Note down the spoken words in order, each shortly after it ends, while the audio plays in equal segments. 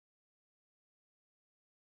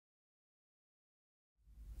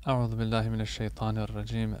أعوذ بالله من الشيطان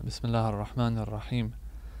الرجيم بسم الله الرحمن الرحيم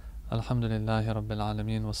الحمد لله رب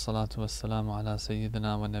العالمين والصلاة والسلام على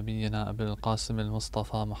سيدنا ونبينا أبي القاسم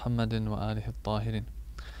المصطفى محمد وآله الطاهرين.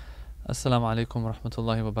 Assalamu alaikum wa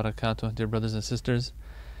rahmatullahi wa barakatuh, dear brothers and sisters,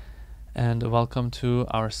 and welcome to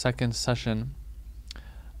our second session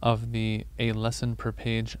of the A Lesson Per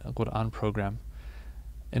Page Quran program.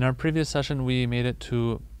 In our previous session, we made it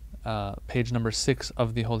to page number 6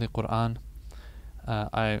 of the Holy Quran.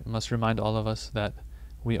 I must remind all of us that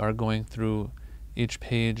we are going through each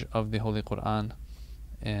page of the Holy Quran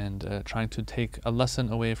and trying to take a lesson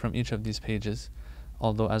away from each of these pages.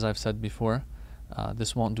 Although, as I've said before,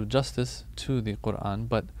 this won't do justice to the Quran,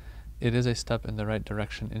 but it is a step in the right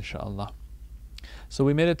direction, inshaAllah. So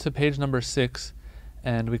we made it to page number 6,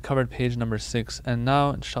 and we covered page number 6, and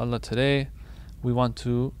now, inshaAllah, today we want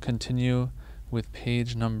to continue with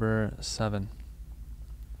page number 7.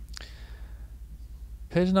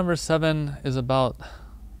 Page number 7 is about,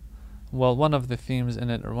 well, one of the themes in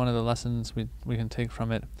it, or one of the lessons we can take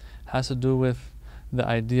from it, has to do with the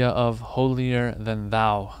idea of holier than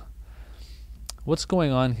thou. What's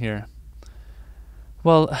going on here?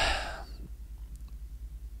 Well,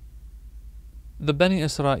 the Bani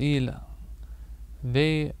Israel,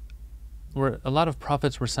 a lot of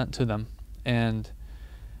prophets were sent to them, and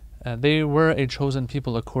they were a chosen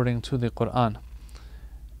people according to the Quran.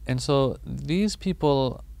 And so these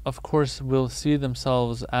people, of course, will see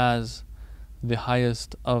themselves as the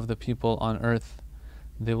highest of the people on earth.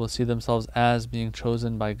 They will see themselves as being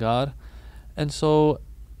chosen by God. And so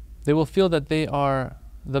they will feel that they are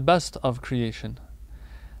the best of creation.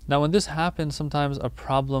 Now, when this happens, sometimes a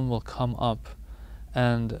problem will come up,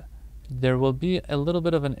 and there will be a little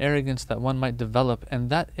bit of an arrogance that one might develop, and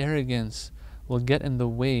that arrogance will get in the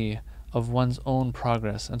way of one's own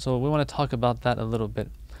progress. And so we want to talk about that a little bit.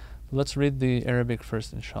 Let's read the Arabic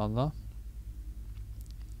first, inshallah.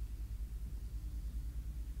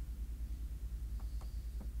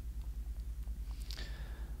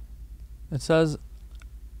 It says,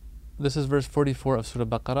 this is verse 44 of Surah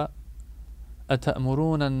Baqarah.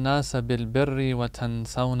 أَتَأْمُرُونَ النَّاسَ بِالْبِرِّ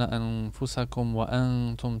وَتَنْسَوْنَ أَنفُسَكُمْ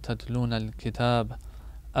وَأَنْتُمْ تَتْلُونَ الْكِتَابَ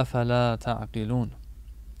أَفَلَا تَعْقِلُونَ.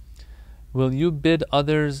 Will you bid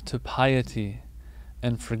others to piety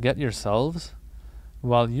and forget yourselves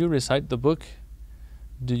while you recite the book?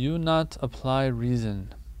 Do you not apply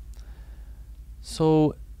reason?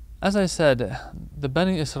 So, as I said, the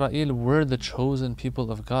Bani Israel were the chosen people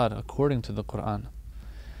of God according to the Quran.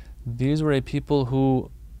 These were a people who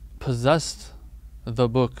possessed the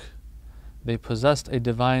book. They possessed a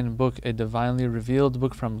divine book, a divinely revealed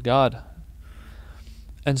book from God.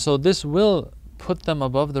 And so this will put them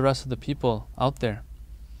above the rest of the people out there.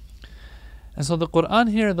 And so the Quran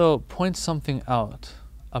here, though, points something out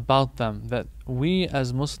about them that we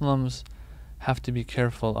as Muslims have to be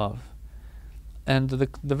careful of. And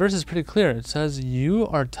the verse is pretty clear. It says, you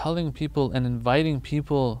are telling people and inviting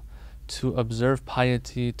people to observe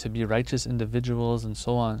piety, to be righteous individuals, and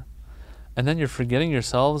so on. And then you're forgetting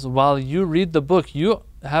yourselves while you read the book. You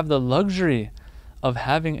have the luxury of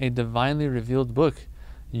having a divinely revealed book.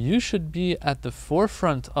 You should be at the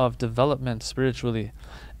forefront of development spiritually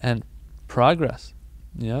and progress,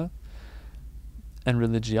 yeah, and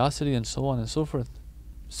religiosity and so on and so forth.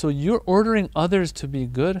 So you're ordering others to be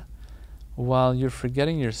good while you're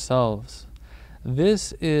forgetting yourselves.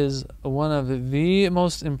 This is one of the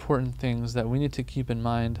most important things that we need to keep in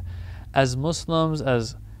mind as Muslims,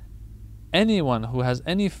 as anyone who has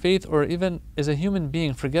any faith or even is a human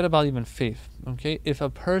being. Forget about even faith, okay? If a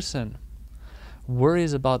person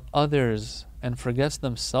worries about others and forgets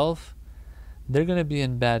themselves, they're going to be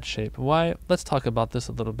in bad shape. Why? Let's talk about this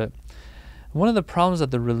a little bit. One of the problems that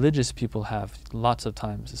the religious people have, lots of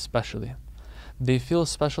times especially, they feel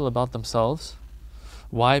special about themselves.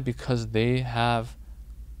 Why? Because they have,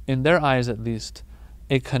 in their eyes at least,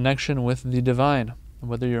 a connection with the divine.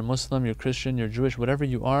 Whether you're Muslim, you're Christian, you're Jewish, whatever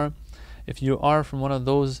you are, if you are from one of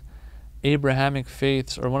those Abrahamic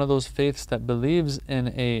faiths or one of those faiths that believes in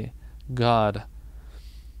a God,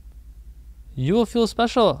 you will feel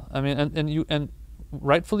special. I mean, and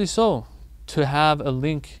rightfully so, to have a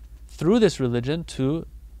link through this religion to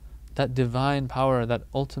that divine power, that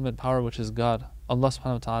ultimate power, which is God, Allah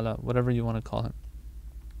subhanahu wa ta'ala, whatever you want to call him.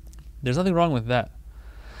 There's nothing wrong with that.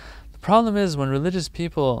 The problem is when religious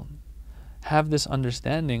people have this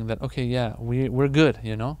understanding that, okay, yeah, we're good,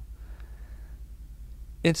 you know.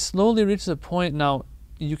 It slowly reaches a point, now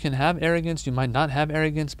you can have arrogance, you might not have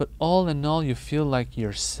arrogance, but all in all you feel like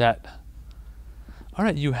you're set.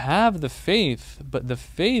 Alright, you have the faith, but the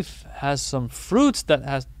faith has some fruits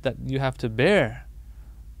that you have to bear.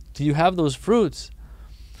 Do you have those fruits?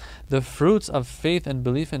 The fruits of faith and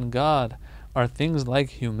belief in God are things like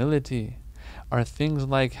humility, are things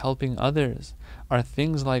like helping others, are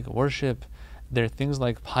things like worship, they're things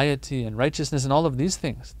like piety and righteousness and all of these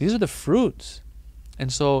things. These are the fruits.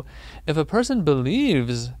 And so if a person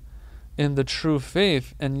believes in the true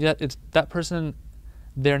faith and yet it's that person,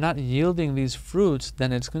 they're not yielding these fruits,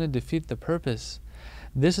 then it's going to defeat the purpose.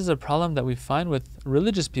 This is a problem that we find with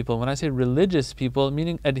religious people. When I say religious people,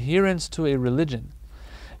 meaning adherents to a religion,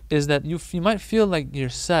 is that you might feel like you're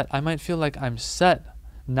set. I might feel like I'm set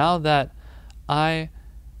now that I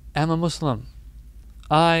am a Muslim,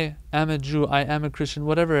 I am a Jew, I am a Christian,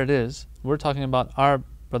 whatever it is. We're talking about our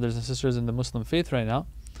brothers and sisters in the Muslim faith right now.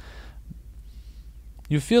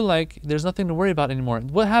 You feel like there's nothing to worry about anymore.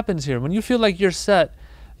 What happens here? When you feel like you're set,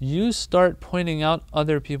 you start pointing out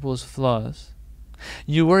other people's flaws.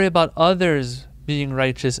 You worry about others being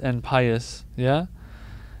righteous and pious, yeah?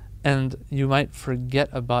 And you might forget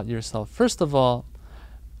about yourself. First of all,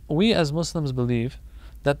 we as Muslims believe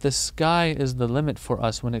that the sky is the limit for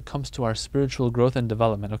us when it comes to our spiritual growth and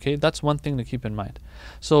development, okay? That's one thing to keep in mind.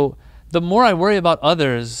 So the more I worry about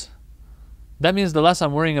others, that means the less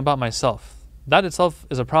I'm worrying about myself. That itself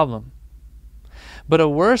is a problem. But a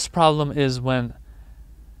worse problem is when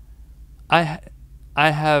I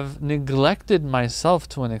have neglected myself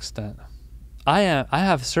to an extent. I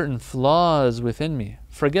have certain flaws within me.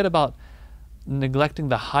 Forget about neglecting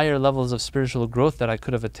the higher levels of spiritual growth that I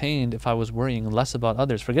could have attained if I was worrying less about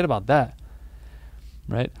others. Forget about that,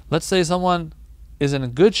 right? Let's say someone is in a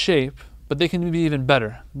good shape, but they can be even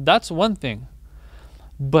better. That's one thing.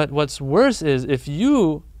 But what's worse is if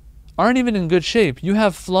you aren't even in good shape, you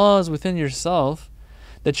have flaws within yourself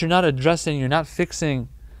that you're not addressing, you're not fixing,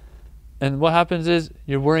 and what happens is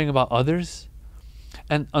you're worrying about others.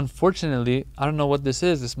 And unfortunately, I don't know what this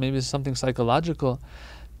is. This maybe is something psychological.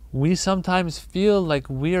 We sometimes feel like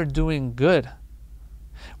we are doing good.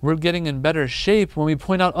 We're getting in better shape when we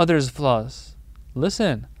point out others' flaws.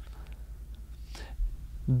 Listen.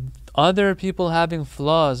 Other people having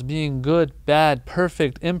flaws, being good, bad,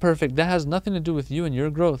 perfect, imperfect, that has nothing to do with you and your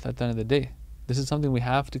growth at the end of the day. This is something we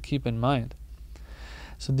have to keep in mind.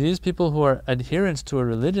 So these people who are adherents to a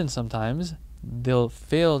religion sometimes, they'll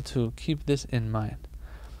fail to keep this in mind.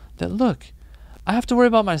 That look, I have to worry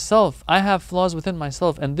about myself. I have flaws within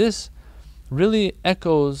myself. And this really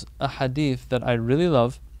echoes a hadith that I really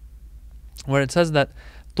love, where it says that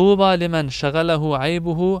طُوبَى لِمَنْ شَغَلَهُ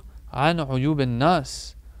عَيْبُهُ عَنْ عُيُوبِ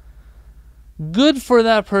النَّاسِ. Good for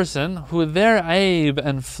that person who their aib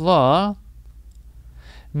and flaw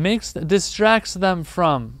distracts them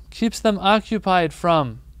from, keeps them occupied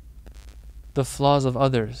from the flaws of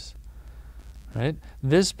others. Right?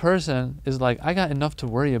 This person is like, I got enough to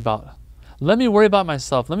worry about. Let me worry about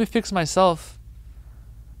myself. Let me fix myself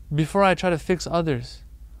before I try to fix others.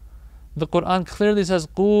 The Quran clearly says,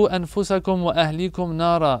 قُوا أَنفُسَكُمْ وَأَهْلِيكُمْ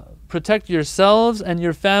نَارًا. Protect yourselves and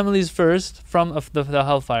your families first from the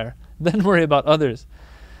hellfire. Then worry about others.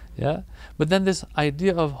 Yeah? But then this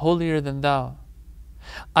idea of holier than thou.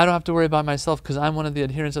 I don't have to worry about myself because I'm one of the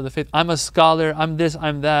adherents of the faith. I'm a scholar. I'm this,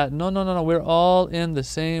 I'm that. No. We're all in the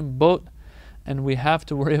same boat. And we have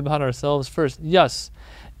to worry about ourselves first. Yes,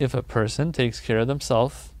 if a person takes care of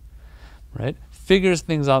themselves, right, figures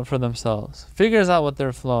things out for themselves, figures out what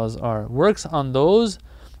their flaws are, works on those,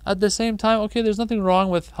 at the same time, okay, there's nothing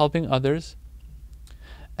wrong with helping others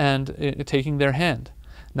and taking their hand.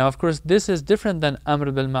 Now, of course, this is different than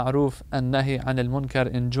amr bil ma'ruf and nahi anil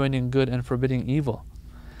munkar, enjoining good and forbidding evil.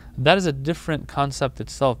 That is a different concept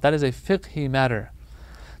itself. That is a fiqhi matter.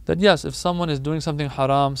 That yes, if someone is doing something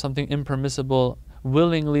haram, something impermissible,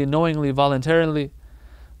 willingly, knowingly, voluntarily,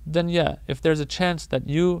 then yeah, if there's a chance that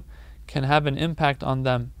you can have an impact on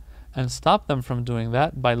them and stop them from doing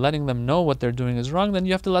that by letting them know what they're doing is wrong, then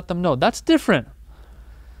you have to let them know. That's different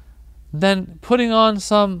than putting on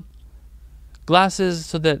some glasses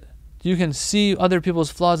so that you can see other people's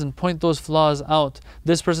flaws and point those flaws out.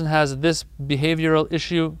 This person has this behavioral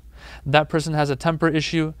issue. That person has a temper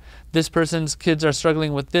issue. This person's kids are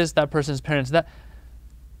struggling with this. That person's parents that.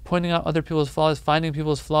 Pointing out other people's flaws, finding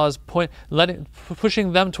people's flaws,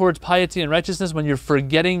 pushing them towards piety and righteousness when you're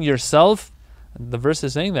forgetting yourself. The verse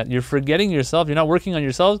is saying that you're forgetting yourself. You're not working on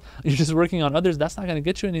yourselves. You're just working on others. That's not going to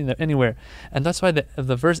get you anywhere. And that's why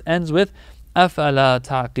the verse ends with أَفَلَا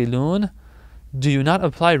تَعْقِلُونَ. Do you not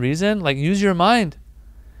apply reason? Like, use your mind.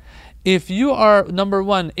 If you are, number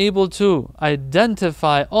one, able to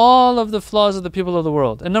identify all of the flaws of the people of the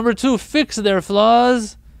world, and number two, fix their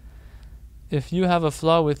flaws. If you have a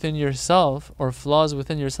flaw within yourself or flaws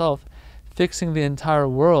within yourself, fixing the entire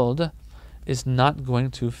world is not going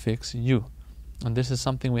to fix you. And this is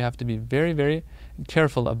something we have to be very, very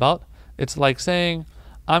careful about. It's like saying,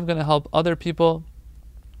 I'm going to help other people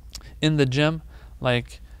in the gym,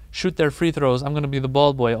 like shoot their free throws. I'm going to be the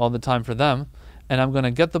ball boy all the time for them, and I'm going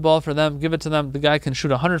to get the ball for them, give it to them. The guy can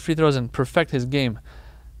shoot 100 free throws and perfect his game.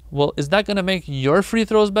 Well, is that going to make your free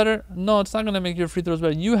throws better? No, it's not going to make your free throws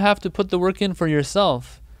better. You have to put the work in for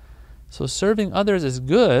yourself. So serving others is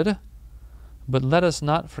good, but let us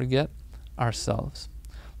not forget ourselves.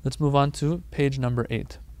 Let's move on to page number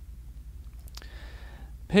 8.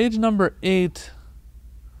 Page number 8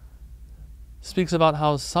 speaks about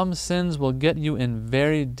how some sins will get you in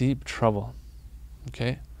very deep trouble.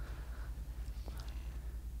 Okay?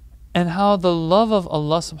 And how the love of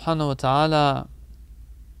Allah subhanahu wa ta'ala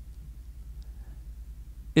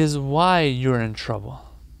is why you're in trouble.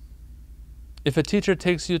 If a teacher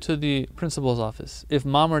takes you to the principal's office, if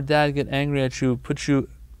mom or dad get angry at you,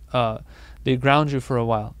 they ground you for a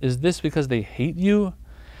while, is this because they hate you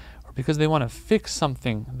or because they want to fix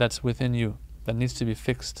something that's within you that needs to be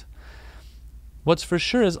fixed? What's for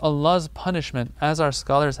sure is Allah's punishment, as our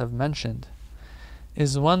scholars have mentioned,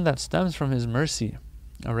 is one that stems from His mercy.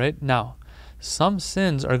 All right? Now, some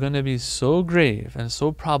sins are going to be so grave and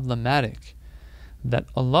so problematic that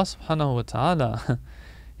Allah subhanahu wa ta'ala,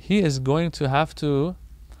 He is going to have to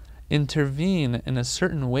intervene in a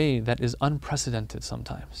certain way that is unprecedented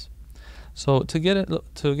sometimes. So to get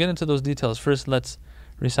into those details, first let's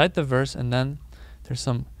recite the verse, and then there's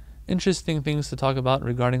some interesting things to talk about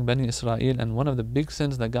regarding Bani Israel and one of the big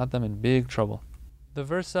sins that got them in big trouble. The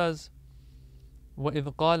verse says,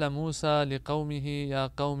 وَإِذْ قَالَ مُوسَى لِقَوْمِهِ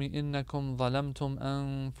يَا قَوْمِ إِنَّكُمْ ظَلَمْتُمْ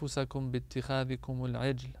أَنفُسَكُمْ بِاتِّخَاذِكُمُ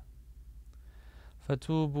الْعِجْلِ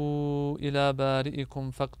فَتُوبُوا إِلَى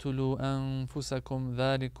بَارِئِكُمْ فَاقْتُلُوا أَنفُسَكُمْ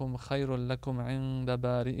ذَلِكُمْ خَيْرٌ لَكُمْ عِنْدَ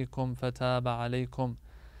بَارِئِكُمْ فَتَابَ عَلَيْكُمْ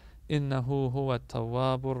إِنَّهُ هُوَ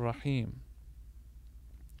التَّوَّابُ الرَّحِيمُ.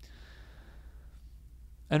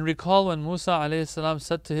 And recall when Musa alayhi salam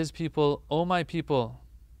said to his people, O my people,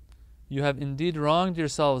 you have indeed wronged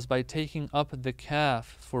yourselves by taking up the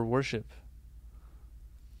calf for worship.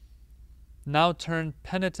 Now turn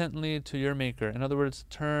penitently to your Maker. In other words,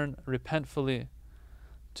 turn repentfully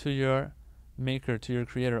to your Maker, to your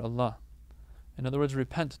Creator, Allah. In other words,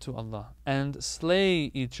 repent to Allah and slay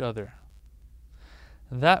each other.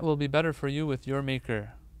 That will be better for you with your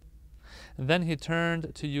Maker. Then He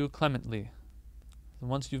turned to you clemently. And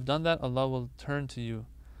once you've done that, Allah will turn to you,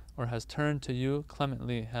 or has turned to you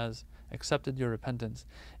clemently, has accepted your repentance.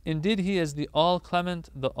 Indeed, He is the all-clement,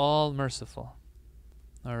 the all-merciful.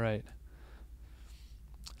 All right.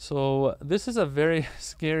 So this is a very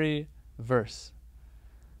scary verse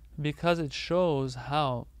because it shows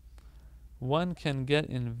how one can get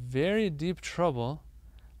in very deep trouble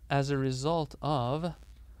as a result of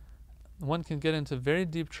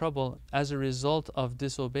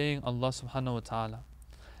disobeying Allah subhanahu wa ta'ala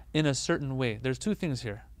in a certain way. There's two things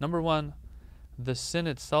here. Number one, the sin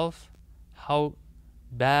itself, how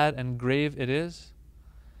bad and grave it is.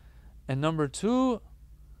 And number two,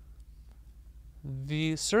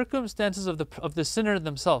 the circumstances of the sinner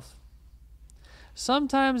themselves.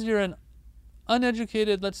 Sometimes you're an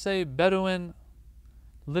uneducated, let's say, Bedouin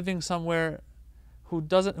living somewhere who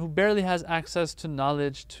barely has access to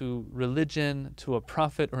knowledge, to religion, to a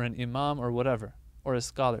prophet or an imam or whatever, or a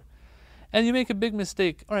scholar. And you make a big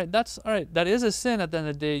mistake. All right, that is a sin at the end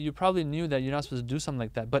of the day. You probably knew that you're not supposed to do something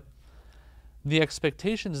like that. But the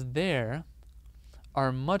expectations there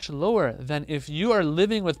are much lower than if you are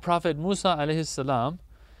living with Prophet Musa alayhi salam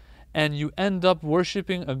and you end up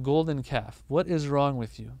worshipping a golden calf. What is wrong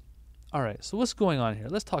with you? All right, so what's going on here?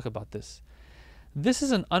 Let's talk about this. This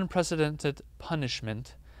is an unprecedented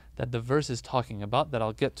punishment that the verse is talking about that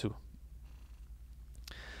I'll get to.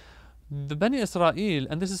 The Bani Israel,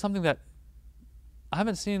 and this is something that I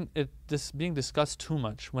haven't seen this being discussed too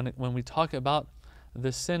much when we talk about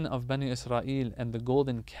the sin of Bani Israel and the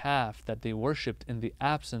golden calf that they worshipped in the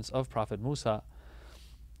absence of Prophet Musa.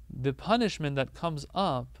 The punishment that comes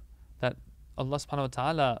up that Allah subhanahu wa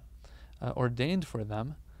ta'ala ordained for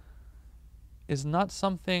them is not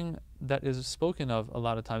something that is spoken of a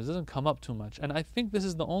lot of times. It doesn't come up too much. And I think this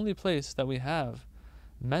is the only place that we have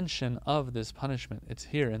mention of this punishment. It's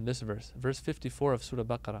here in this verse, verse 54 of Surah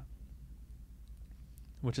Baqarah,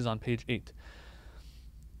 which is on page 8.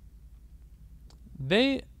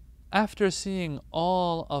 They, after seeing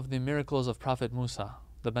all of the miracles of Prophet Musa,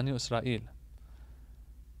 the Bani Israel,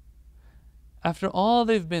 after all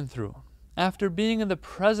they've been through, after being in the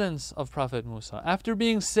presence of Prophet Musa, after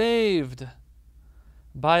being saved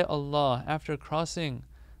by Allah, after crossing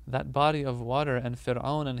that body of water and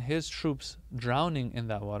Fir'aun and his troops drowning in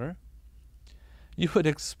that water, you would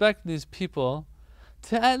expect these people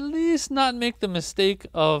to at least not make the mistake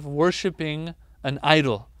of worshipping an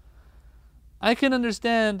idol. I can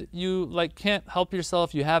understand you can't help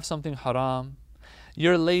yourself, you have something haram,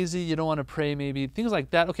 you're lazy, you don't want to pray maybe, things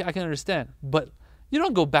like that. Okay, I can understand. But you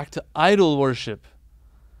don't go back to idol worship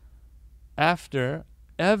after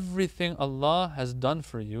everything Allah has done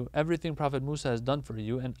for you, everything Prophet Musa has done for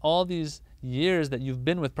you, and all these years that you've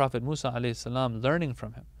been with Prophet Musa alayhi salam learning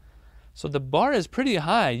from him. So the bar is pretty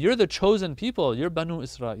high. You're the chosen people. You're Banu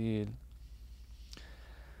Israel.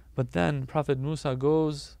 But then Prophet Musa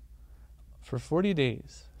goes for 40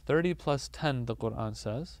 days, 30 plus 10 the Quran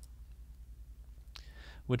says,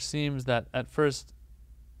 which seems that at first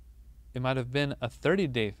it might have been a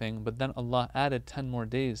 30-day thing, but then Allah added 10 more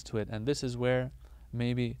days to it. And this is where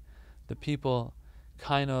maybe the people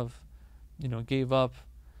kind of, gave up,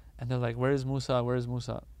 and they're like, where is Musa? Where is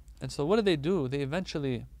Musa? And so what did they do? They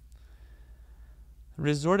eventually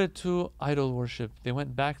resorted to idol worship. They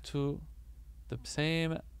went back to the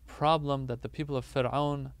same problem that the people of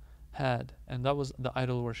Fir'aun had, and that was the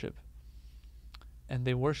idol worship. And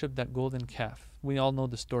they worshipped that golden calf. We all know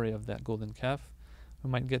the story of that golden calf. We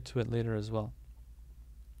might get to it later as well.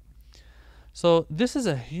 So this is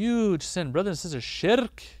a huge sin. Brothers and sisters,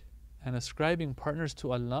 shirk and ascribing partners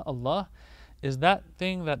to Allah is that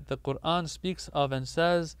thing that the Quran speaks of and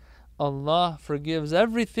says Allah forgives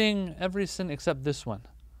everything, every sin except this one.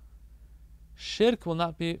 Shirk will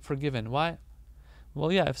not be forgiven. Why?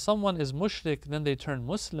 Well, yeah, if someone is mushrik, then they turn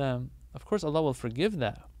Muslim, of course Allah will forgive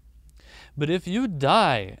that. But if you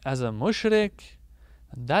die as a mushrik,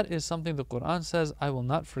 that is something the Quran says, I will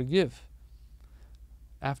not forgive.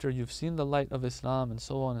 After you've seen the light of Islam and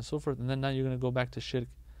so on and so forth, and then now you're going to go back to shirk.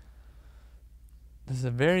 This is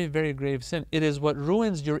a very, very grave sin. It is what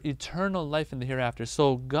ruins your eternal life in the hereafter.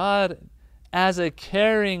 So God, as a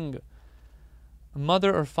caring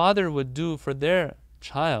mother or father would do for their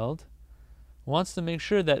child, wants to make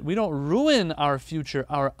sure that we don't ruin our future,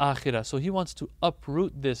 our akhirah. So He wants to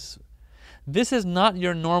uproot this. This is not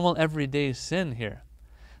your normal everyday sin here.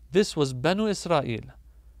 This was Banu Israel,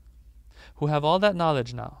 who have all that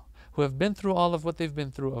knowledge now, who have been through all of what they've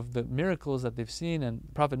been through, of the miracles that they've seen, and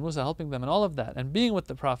Prophet Musa helping them and all of that, and being with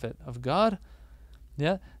the Prophet of God.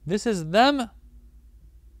 Yeah, this is them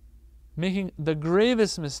making the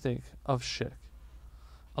gravest mistake of shirk.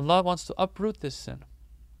 Allah wants to uproot this sin.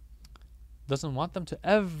 Doesn't want them to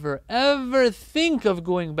ever think of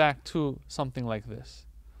going back to something like this.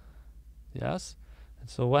 Yes? And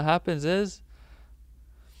so what happens is,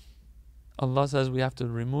 Allah says we have to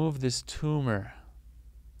remove this tumor,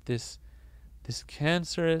 this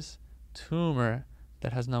cancerous tumor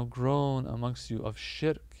that has now grown amongst you of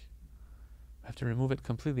shirk. We have to remove it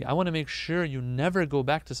completely. I want to make sure you never go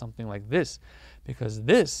back to something like this, because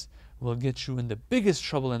this will get you in the biggest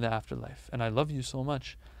trouble in the afterlife. And I love you so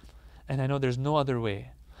much, and I know there's no other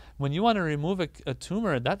way. When you want to remove a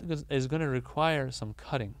tumor, that is going to require some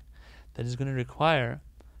cutting. That is going to require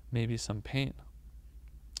maybe some pain.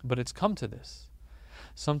 But it's come to this.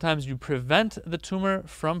 Sometimes you prevent the tumor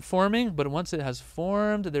from forming, but once it has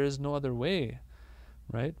formed, there is no other way,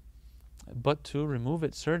 right? But to remove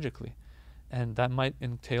it surgically. And that might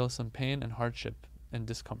entail some pain and hardship and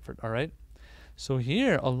discomfort, all right? So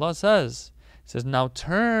here Allah says, now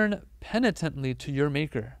turn penitently to your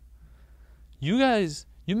Maker. You guys,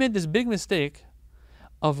 you made this big mistake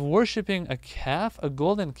of worshipping a calf, a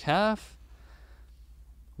golden calf.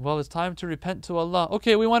 Well, it's time to repent to Allah.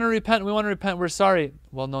 Okay, we want to repent, we're sorry.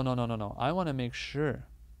 Well, no. I want to make sure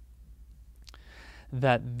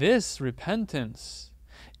that this repentance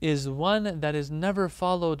is one that is never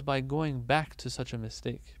followed by going back to such a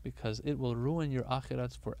mistake, because it will ruin your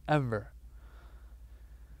akhirat forever.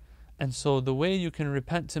 And so the way you can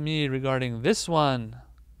repent to me regarding this one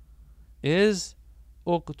is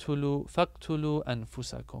uqtulu faqtulu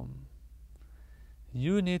anfusakum.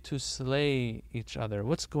 You need to slay each other.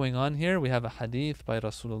 What's going on here? We have a hadith by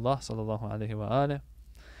Rasulullah sallallahu alaihi wasallam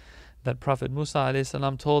that Prophet Musa alayhi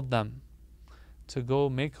salam told them to go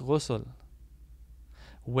make ghusl,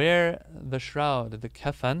 wear the shroud, the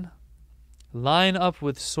kafan, line up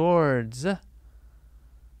with swords,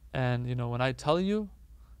 and when I tell you,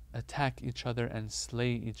 attack each other and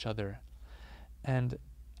slay each other. And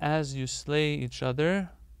as you slay each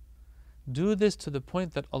other, do this to the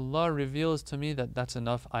point that Allah reveals to me that that's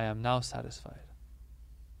enough, I am now satisfied.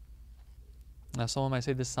 Now someone might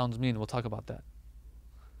say this sounds mean, we'll talk about that.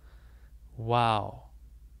 Wow.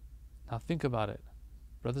 Now think about it,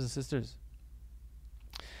 brothers and sisters.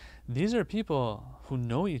 These are people who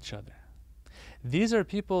know each other. These are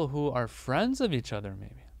people who are friends of each other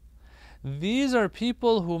maybe. These are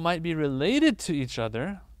people who might be related to each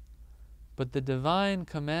other, But the divine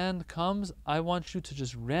command comes, I want you to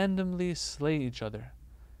just randomly slay each other.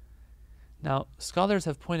 Now, scholars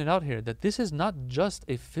have pointed out here that this is not just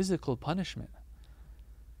a physical punishment.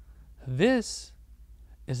 This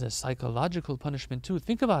is a psychological punishment too.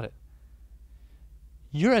 Think about it.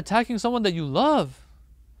 You're attacking someone that you love,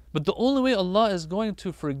 but the only way Allah is going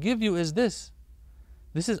to forgive you is this.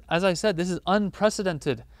 This is, as I said, this is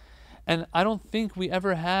unprecedented. And I don't think we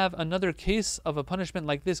ever have another case of a punishment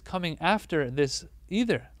like this coming after this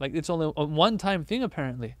either. Like, it's only a one-time thing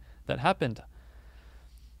apparently that happened.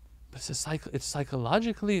 But it's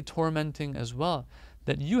psychologically tormenting as well,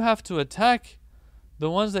 that you have to attack the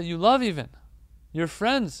ones that you love even, your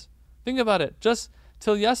friends. Think about it. Just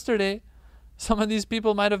till yesterday, some of these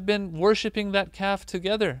people might have been worshipping that calf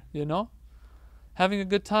together, having a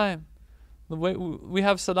good time. The way we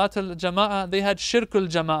have Salat al-Jama'ah, they had Shirk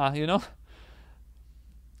al-Jama'ah,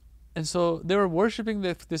 And so they were worshipping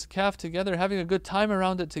this calf together, having a good time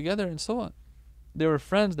around it together, and so on. They were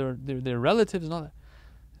friends, they were relatives and all that.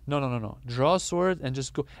 No. Draw a sword and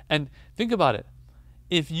just go. And think about it.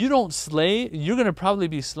 If you don't slay, you're going to probably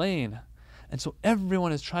be slain. And so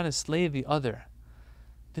everyone is trying to slay the other.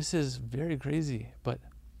 This is very crazy, but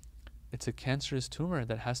it's a cancerous tumor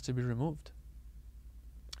that has to be removed.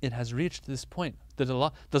 It has reached this point. Does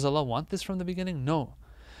Allah want this from the beginning? No.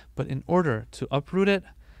 But in order to uproot it,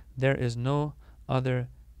 there is no other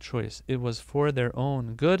choice. It was for their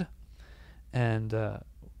own good. And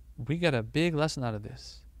we get a big lesson out of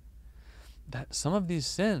this. That some of these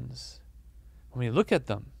sins, when we look at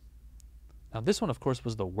them, now this one of course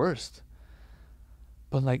was the worst.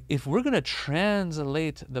 But like, if we're going to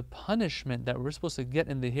translate the punishment that we're supposed to get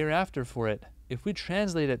in the hereafter for it, if we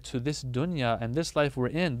translate it to this dunya and this life we're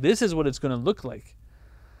in, this is what it's going to look like.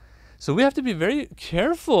 So we have to be very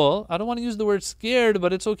careful. I don't want to use the word scared,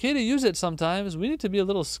 but it's okay to use it sometimes. We need to be a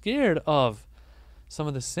little scared of some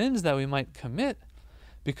of the sins that we might commit.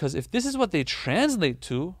 Because if this is what they translate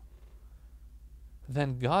to,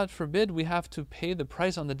 then God forbid we have to pay the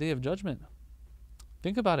price on the Day of Judgment.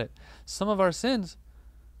 Think about it. Some of our sins,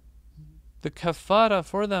 the kafara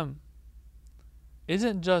for them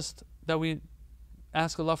isn't just that we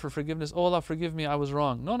ask Allah for forgiveness. Oh Allah, forgive me, I was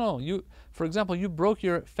wrong. No. For example, you broke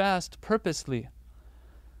your fast purposely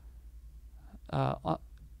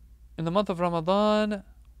in the month of Ramadan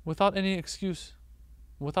without any excuse,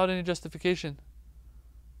 without any justification.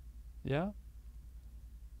 Yeah?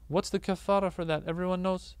 What's the kafara for that? Everyone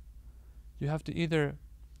knows. You have to either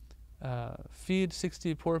feed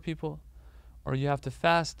 60 poor people, or you have to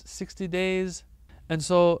fast 60 days. And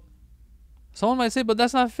so someone might say, but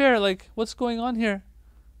that's not fair. Like, what's going on here?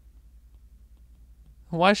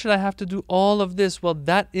 Why should I have to do all of this? Well,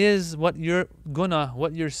 that is what your guna,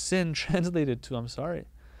 what your sin translated to. I'm sorry.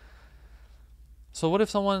 So what if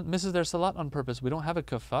someone misses their salat on purpose? We don't have a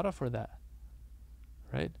kafara for that,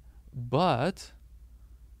 right? But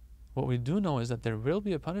what we do know is that there will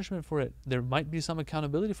be a punishment for it. There might be some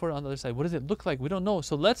accountability for it on the other side. What does it look like? We don't know.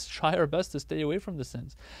 So let's try our best to stay away from the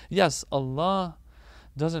sins. Yes, Allah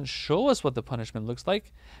doesn't show us what the punishment looks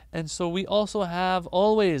like. And so we also have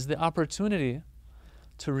always the opportunity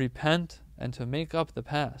to repent and to make up the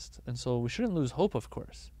past. And so we shouldn't lose hope, of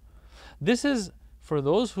course. This is for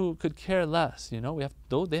those who could care less.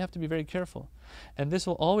 They have to be very careful. And this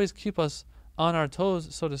will always keep us on our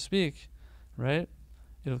toes, so to speak, right?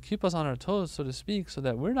 It'll keep us on our toes, so to speak, so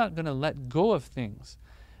that we're not going to let go of things.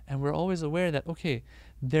 And we're always aware that, okay,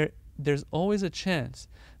 there's always a chance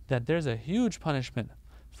that there's a huge punishment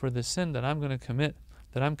for the sin that I'm going to commit,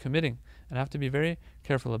 that I'm committing, and I have to be very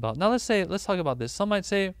careful about. Now let's talk about this. Some might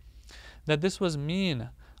say that this was mean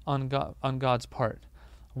on God's part.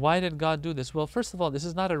 Why did God do this? Well, first of all, this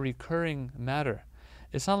is not a recurring matter.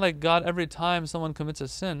 It's not like God, every time someone commits a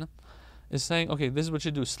sin, is saying, okay, this is what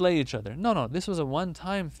you do, slay each other. No, this was a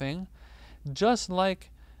one-time thing. Just like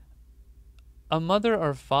a mother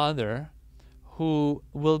or father who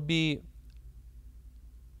will be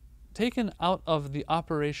taken out of the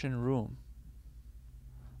operation room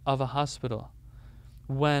of a hospital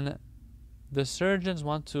when the surgeons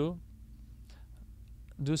want to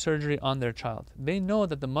do surgery on their child. They know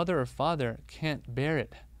that the mother or father can't bear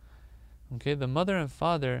it. Okay, the mother and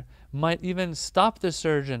father might even stop the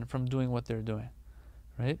surgeon from doing what they're doing,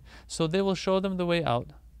 right? So they will show them the way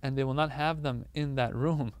out, and they will not have them in that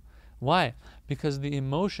room. Why? Because the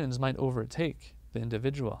emotions might overtake the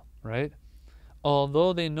individual, right?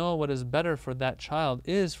 Although they know what is better for that child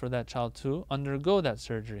is for that child to undergo that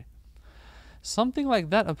surgery. Something like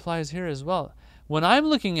that applies here as well. When I'm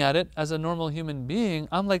looking at it as a normal human being,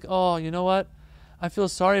 I'm like, oh, you know what? I feel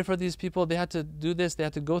sorry for these people. They had to do this. They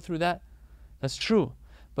had to go through that. That's true.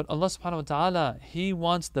 But Allah subhanahu wa ta'ala, He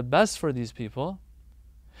wants the best for these people,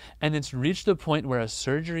 and it's reached a point where a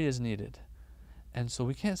surgery is needed. And so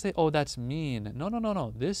we can't say, oh, that's mean. No, no, no,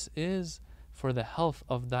 no. This is for the health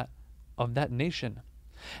of that nation.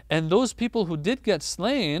 And those people who did get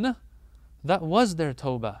slain, that was their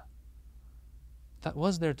tawbah. That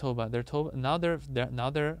was their tawbah. Their tawbah. Now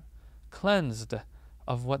they're cleansed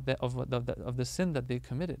of the sin that they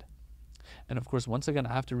committed. And of course, once again,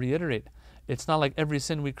 I have to reiterate, it's not like every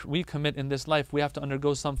sin we commit in this life, we have to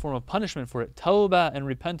undergo some form of punishment for it. Tawbah and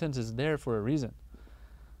repentance is there for a reason.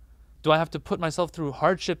 Do I have to put myself through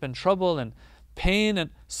hardship and trouble and pain and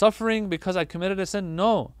suffering because I committed a sin?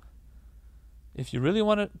 No. If you really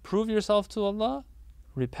want to prove yourself to Allah,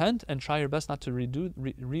 repent and try your best not to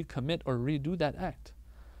recommit or redo that act.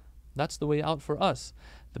 That's the way out for us.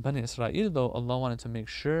 The Bani Israel, though, Allah wanted to make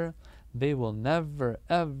sure they will never,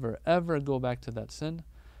 ever, ever go back to that sin.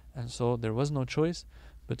 And so there was no choice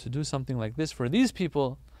but to do something like this for these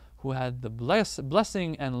people who had the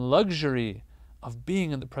blessing and luxury of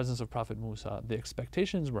being in the presence of Prophet Musa. The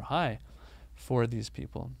expectations were high for these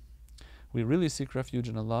people. We really seek refuge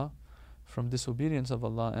in Allah from disobedience of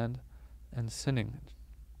Allah and sinning.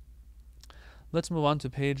 Let's move on to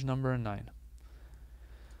page number 9.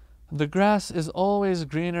 The grass is always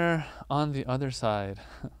greener on the other side.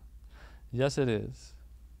 Yes, it is.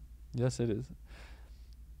 Yes, it is.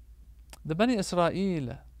 The Bani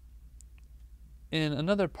Israel, in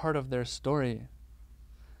another part of their story,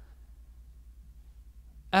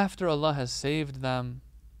 after Allah has saved them,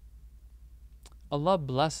 Allah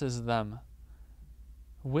blesses them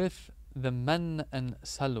with the man and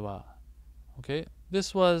salwa. Okay?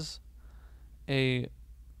 This was a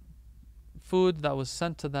food that was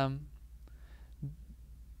sent to them,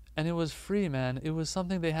 and it was free, man. It was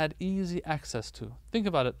something they had easy access to. Think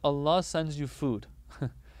about it. Allah sends you food.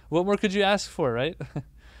 What more could you ask for, right?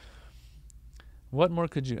 What more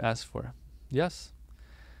could you ask for? Yes?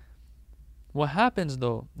 What happens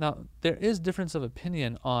though, now there is difference of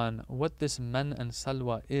opinion on what this man and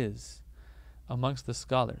salwa is amongst the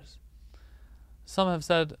scholars. Some have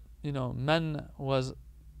said, man was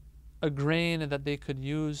a grain that they could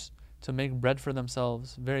use to make bread for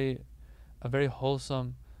themselves, a very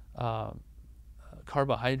wholesome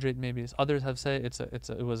carbohydrate maybe. Others have said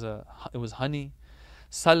it was honey.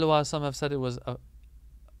 Salwa, some have said it was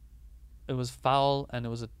fowl, and it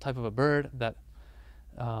was a type of a bird that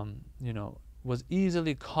was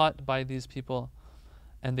easily caught by these people,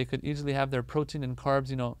 and they could easily have their protein and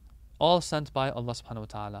carbs, all sent by Allah subhanahu wa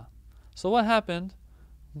ta'ala. So what happened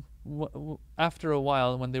after a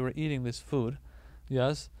while when they were eating this food?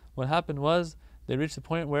 Yes, what happened was they reached a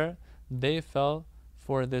point where they fell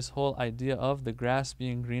for this whole idea of the grass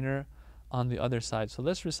being greener on the other side. So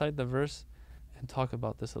let's recite the verse and talk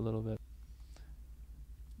about this a little bit.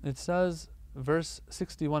 It says, verse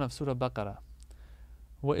 61 of Surah Baqarah,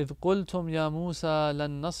 وَإِذْ قُلْتُمْ يَا مُوسَى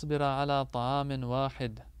لَن نَصْبِرَ عَلَى طَعَامٍ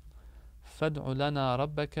وَاحِدٍ فَادْعُ لَنَا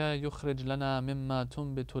رَبَّكَ يُخْرِجْ لَنَا مِمَّا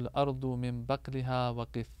تُنْبِتُ الْأَرْضُ مِنْ بَقْلِهَا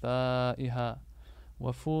وَقِثَّائِهَا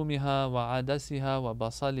وَفُومِهَا وَعَدَسِهَا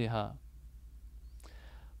وَبَصَلِهَا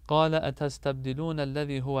قال أتستبدلون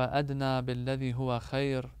الذي هو أدنى بالذي هو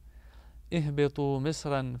خير اهبطوا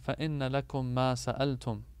مصرا فإن لكم ما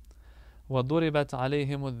سألتم وضربت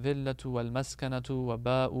عليهم الذلة والمسكنة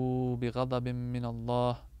وباءوا بغضب من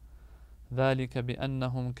الله ذلك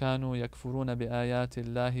بأنهم كانوا يكفرون بآيات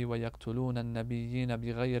الله ويقتلون النبيين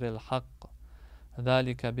بغير الحق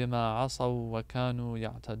ذلك بما عصوا وكانوا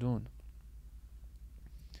يعتدون.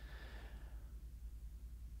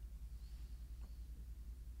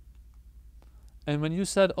 And when you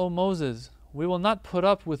said, O Moses, we will not put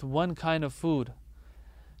up with one kind of food,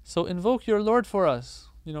 so invoke your Lord for us.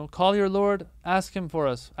 Call your Lord, ask Him for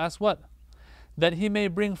us. Ask what? That He may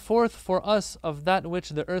bring forth for us of that which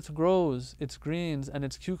the earth grows, its greens and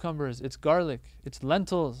its cucumbers, its garlic, its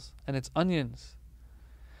lentils and its onions.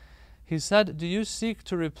 He said, do you seek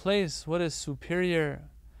to replace what is superior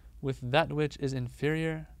with that which is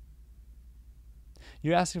inferior?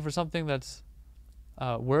 You're asking for something that's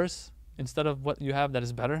worse instead of what you have that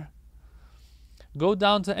is better? Go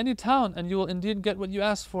down to any town and you will indeed get what you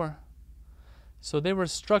asked for. So they were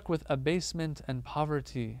struck with abasement and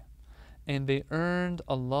poverty, and they earned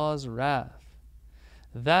Allah's wrath.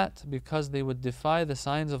 That because they would defy the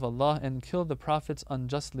signs of Allah and kill the prophets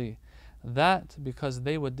unjustly. That because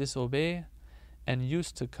they would disobey and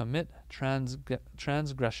used to commit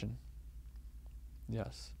transgression.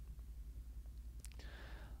 Yes.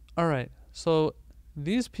 Alright, so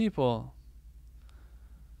these people,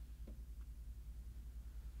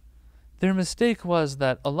 their mistake was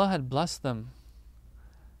that Allah had blessed them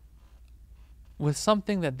with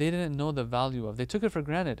something that they didn't know the value of. They took it for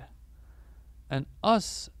granted. And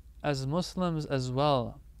us as Muslims as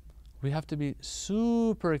well, we have to be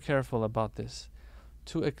super careful about this,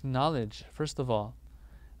 to acknowledge, first of all,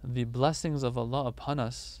 the blessings of Allah upon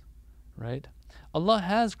us, right? Allah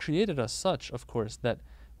has created us such, of course, that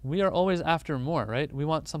we are always after more, right? We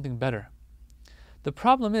want something better. The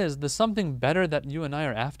problem is, the something better that you and I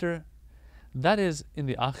are after, that is in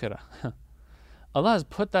the akhirah. Allah has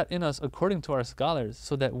put that in us according to our scholars,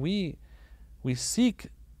 so that we seek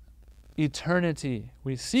eternity,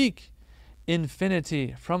 we seek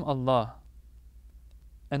infinity from Allah.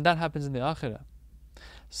 And that happens in the akhirah.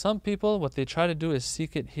 Some people, what they try to do is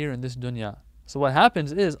seek it here in this dunya. So what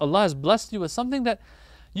happens is, Allah has blessed you with something that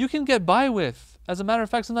you can get by with. As a matter of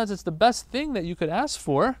fact, sometimes it's the best thing that you could ask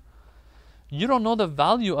for. You don't know the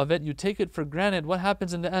value of it, you take it for granted. What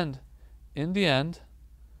happens in the end? In the end,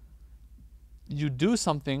 you do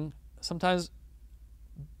something, sometimes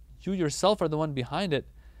you yourself are the one behind it,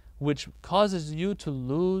 which causes you to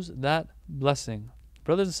lose that blessing.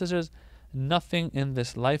 Brothers and sisters, nothing in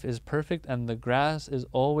this life is perfect, and the grass is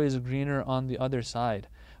always greener on the other side.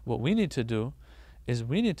 What we need to do is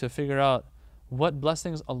we need to figure out what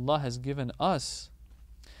blessings Allah has given us.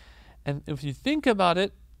 And if you think about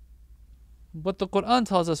it, what the Quran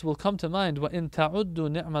tells us will come to mind. وَإِن تَعُدُّوا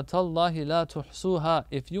نِعْمَةَ اللَّهِ لَا تُحْصُوهَا.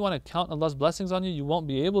 If you want to count Allah's blessings on you, you won't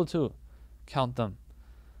be able to count them.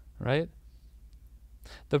 Right?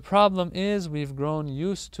 The problem is, we've grown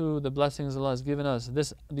used to the blessings Allah has given us.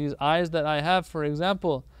 These eyes that I have, for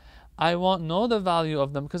example, I won't know the value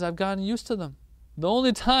of them because I've gotten used to them. The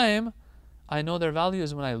only time I know their value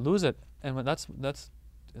is when I lose it, and that's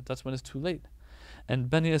when it's too late. And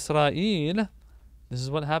Bani Israel, this is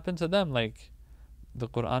what happened to them. Like the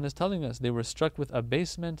Quran is telling us, they were struck with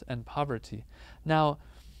abasement and poverty. Now,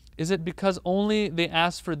 is it because only they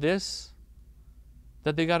asked for this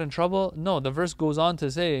that they got in trouble? No, the verse goes on to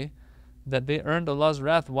say that they earned Allah's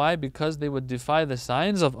wrath. Why? Because they would defy the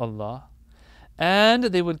signs of Allah, and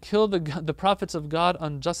they would kill the prophets of God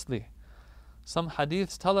unjustly. Some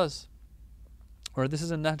hadiths tell us, or this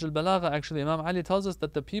is in Nahj al-Balagha actually, Imam Ali tells us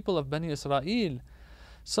that the people of Bani Israel,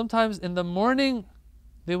 sometimes in the morning,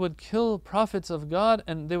 they would kill prophets of God,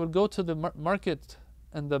 and they would go to the market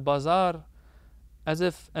and the bazaar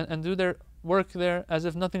and do their work there as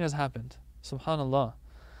if nothing has happened. Subhanallah.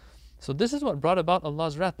 So this is what brought about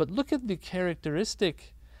Allah's wrath. But look at the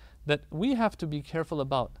characteristic that we have to be careful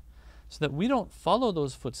about, so that we don't follow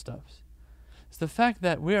those footsteps. It's the fact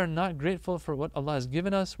that we are not grateful for what Allah has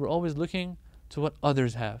given us. We're always looking to what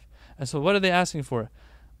others have. And so what are they asking for?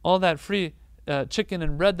 All that free chicken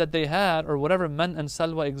and bread that they had, or whatever man and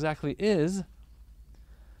salwa exactly is,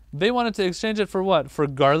 they wanted to exchange it for what? For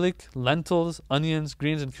garlic, lentils, onions,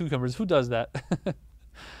 greens, and cucumbers. Who does that?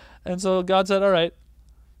 And so God said, all right,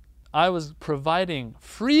 I was providing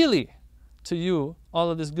freely to you all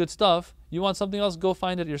of this good stuff. You want something else? Go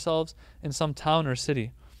find it yourselves in some town or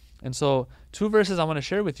city. And so 2 verses I want to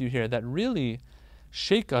share with you here that really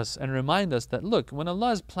shake us and remind us that, look, when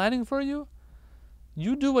Allah is planning for you,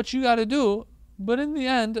 you do what you got to do, but in the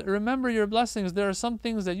end, remember your blessings. There are some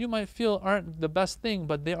things that you might feel aren't the best thing,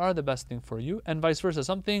 but they are the best thing for you, and vice versa.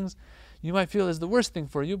 Some things you might feel is the worst thing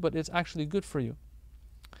for you, but it's actually good for you.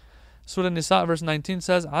 Surah Nisa verse 19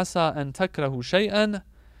 says, عَسَىٰ أَن تَكْرَهُ شَيْئًا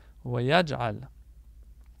وَيَجْعَلُ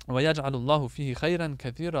اللَّهُ فِيهِ خَيْرًا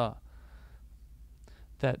كَثِيرًا.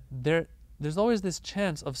 That there's always this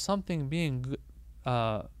chance of something being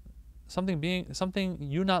you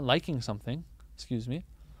not liking something,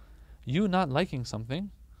 you not liking something,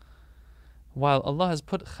 while Allah has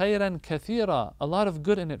put khayran kathira, a lot of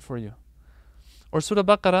good in it for you. Or Surah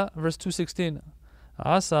Baqarah, verse 216,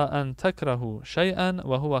 عَسَىٰ أَن تَكْرَهُ شَيْئًا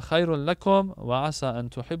وَهُوَ خَيْرٌ لَكُمْ وَعَسَىٰ أَن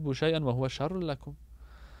تُحِبُّوا شَيْئًا وَهُوَ شَرٌ لَكُمْ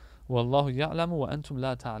وَاللَّهُ يَعْلَمُ وَأَنْتُمْ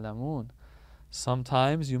لَا تَعْلَمُونَ.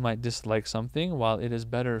 Sometimes you might dislike something while it is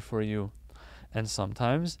better for you. And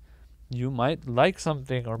sometimes you might like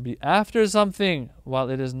something or be after something while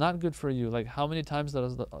it is not good for you. Like, how many times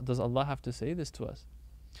does Allah have to say this to us?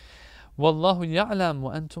 وَاللَّهُ يَعْلَمُ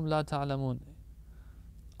وَأَنْتُمْ لَا تَعْلَمُونَ.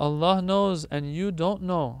 Allah knows and you don't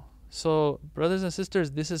know. So, brothers and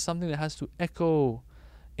sisters, this is something that has to echo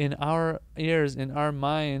in our ears, in our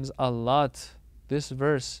minds a lot. This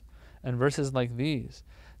verse and verses like these,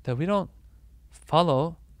 that we don't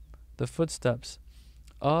follow the footsteps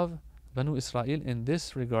of Banu Israel in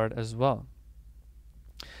this regard as well.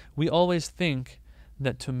 We always think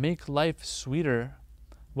that to make life sweeter,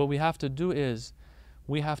 what we have to do is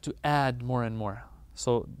we have to add more and more.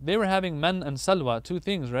 So they were having man and salwa, 2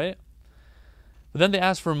 things, right? But then they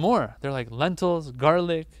asked for more. They're like lentils,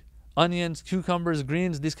 garlic, onions, cucumbers,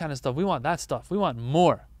 greens, these kind of stuff. We want that stuff. We want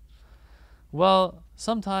more. Well,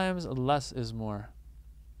 sometimes less is more.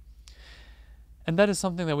 And that is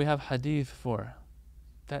something that we have hadith for.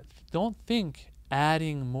 That don't think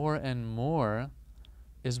adding more and more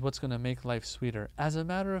is what's going to make life sweeter. As a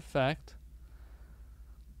matter of fact,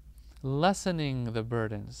 lessening the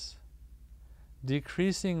burdens,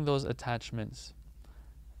 decreasing those attachments,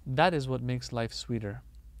 that is what makes life sweeter.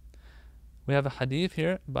 We have a hadith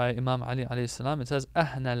here by Imam Ali alayhi salam. It says,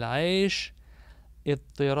 أهنى العيش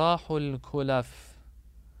اطراح الكلف.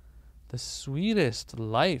 The sweetest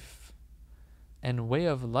life and way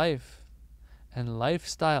of life and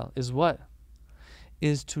lifestyle is what?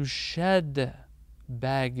 Is to shed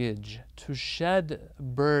baggage, to shed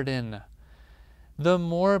burden. The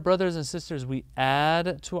more, brothers and sisters, we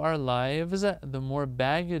add to our lives, the more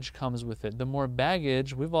baggage comes with it. The more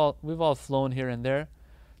baggage, we've all flown here and there.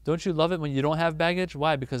 Don't you love it when you don't have baggage?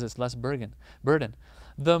 Why? Because it's less burden.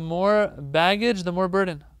 The more baggage, the more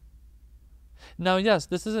burden. Now, yes,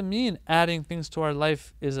 this doesn't mean adding things to our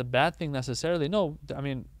life is a bad thing necessarily. No, I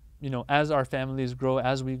mean, as our families grow,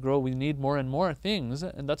 as we grow, we need more and more things,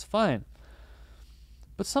 and that's fine.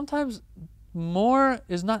 But sometimes more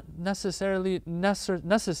is not necessarily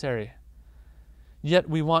necessary. Yet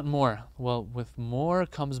we want more. Well, with more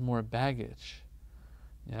comes more baggage.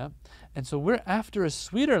 Yeah? And so we're after a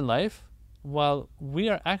sweeter life while we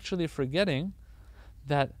are actually forgetting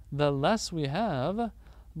that the less we have,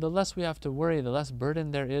 the less we have to worry, the less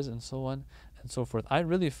burden there is, and so on and so forth. I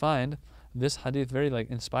really find this hadith very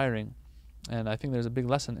inspiring, and I think there's a big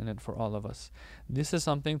lesson in it for all of us. This is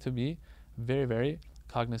something to be very, very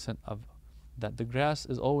cognizant of, that the grass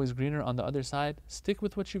is always greener on the other side. Stick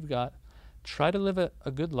with what you've got. Try to live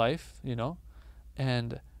a good life,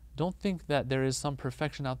 and don't think that there is some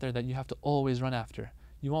perfection out there that you have to always run after.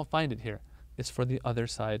 You won't find it here. It's for the other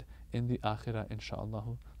side in the akhirah,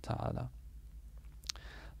 insha'Allah ta'ala.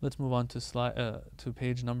 Let's move on to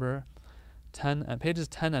page number 10, pages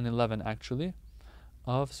 10 and 11 actually,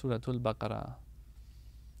 of Surah Al-Baqarah.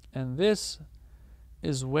 And this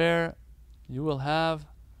is where you will have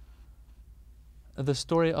the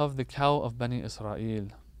story of the cow of Bani Israel.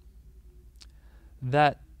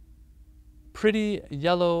 That pretty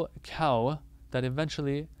yellow cow that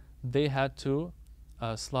eventually they had to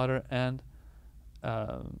slaughter and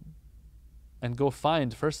go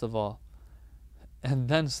find first of all, and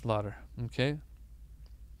then slaughter. Okay?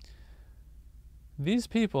 These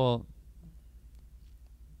people,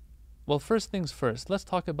 well, first things first, let's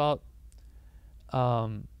talk about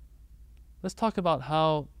how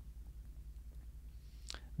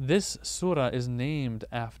this surah is named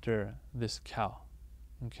after this cow.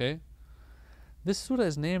 Okay? This surah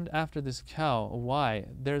is named after this cow. Why?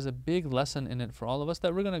 There's a big lesson in it for all of us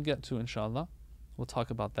that we're going to get to, inshallah. We'll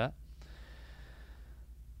talk about that.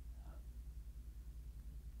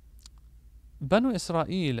 Banu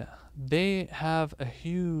Israel, they have a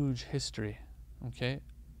huge history. Okay?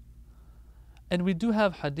 And we do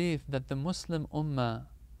have hadith that the Muslim ummah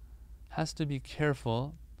has to be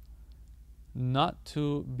careful not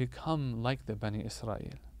to become like the Bani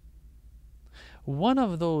Israel. One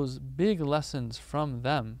of those big lessons from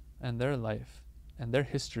them and their life and their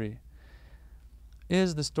history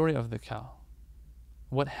is the story of the cow.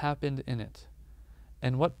 What happened in it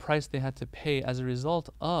and what price they had to pay as a result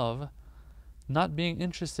of not being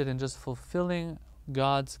interested in just fulfilling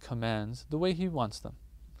God's commands the way He wants them.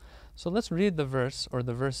 So let's read the verse or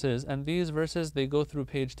the verses, and these verses, they go through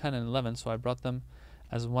page 10 and 11, so I brought them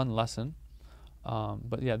as one lesson.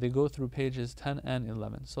 But yeah, they go through pages 10 and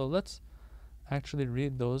 11. So let's actually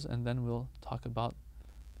read those, and then we'll talk about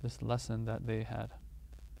this lesson that they had,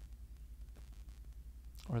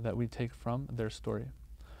 or that we take from their story.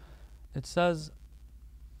 It says,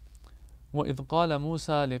 وَإِذْ قَالَ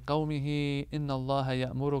مُوسَى لِقَوْمِهِ إِنَّ اللَّهَ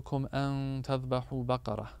يَأْمُرُكُمْ أَن تَذْبَحُوا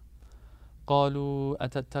بَقَرَةً قالوا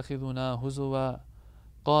أتتخذنا هزوا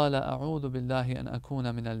قال أعوذ بالله أن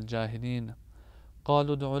أكون من الجاهلين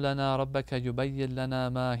قالوا ادع لنا ربك يبين لنا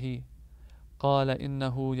ما هي قال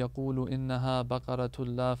إنه يقول إنها بقرة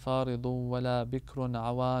لا فارض ولا بكر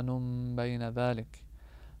عوان بين ذلك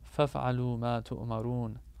فافعلوا ما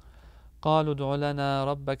تؤمرون قالوا ادع لنا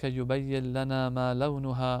ربك يبين لنا ما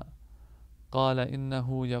لونها قال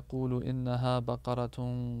إنه يقول إنها بقرة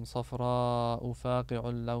صفراء فاقع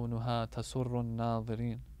لونها تسر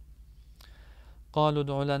الناظرين قالوا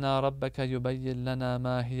ادع لنا ربك يبين لنا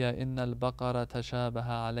ما هي إن البقرة تشابه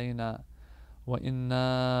علينا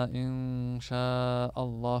وإنا إن شاء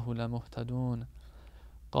الله لمهتدون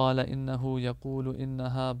قال إنه يقول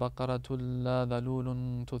إنها بقرة لا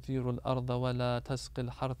ذلول تثير الأرض ولا تسقي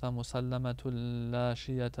الحرث مسلمة لا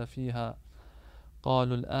شية فيها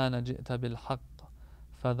قالوا الآن جئت بالحق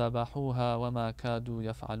فذبحوها وما كادوا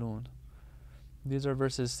يفعلون. These are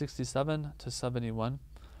verses 67 to 71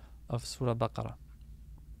 of Surah Baqarah.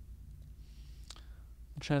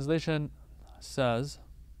 The translation says,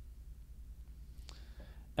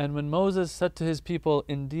 and when Moses said to his people,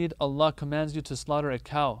 indeed Allah commands you to slaughter a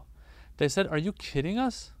cow, they said, are you kidding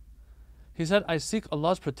us? He said, I seek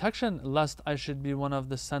Allah's protection lest I should be one of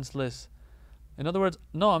the senseless. In other words,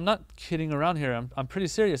 no, I'm not kidding around here. I'm pretty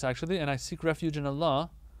serious actually, and I seek refuge in Allah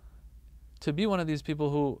to be one of these people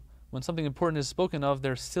who, when something important is spoken of,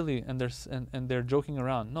 they're silly and they're joking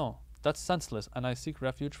around. No, that's senseless, and I seek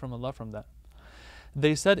refuge from Allah from that.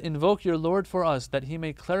 They said, invoke your Lord for us, that He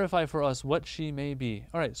may clarify for us what she may be.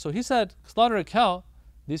 Alright, so He said, slaughter a cow.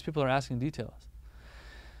 These people are asking details.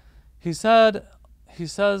 He says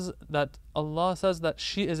that Allah says that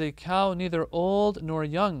she is a cow neither old nor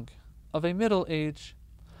young, of a middle age.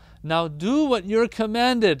 Now do what you're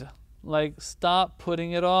commanded. Like, stop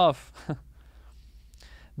putting it off.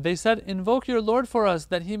 They said, invoke your Lord for us,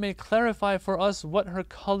 that He may clarify for us what her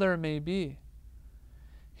color may be.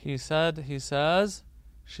 He says,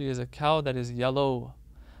 she is a cow that is yellow,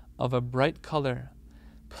 of a bright color,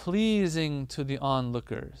 pleasing to the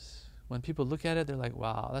onlookers. When people look at it, they're like,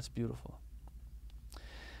 wow, that's beautiful.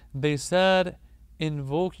 They said,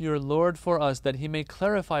 invoke your Lord for us, that He may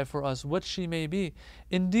clarify for us what she may be.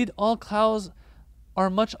 Indeed, all cows are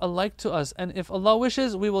much alike to us, and if Allah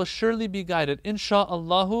wishes, we will surely be guided.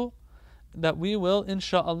 Insha'Allahu, that we will,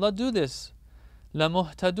 insha'Allah, do this.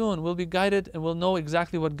 لَمُهْتَدُونَ, will be guided and will know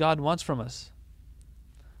exactly what God wants from us.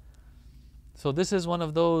 So this is one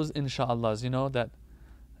of those insha'Allahs, that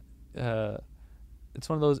it's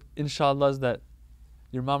one of those insha'Allahs that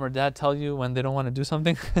your mom or dad tell you when they don't want to do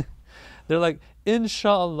something. They're like,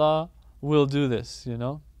 insha'Allah, we'll do this,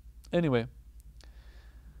 Anyway,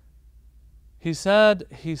 he says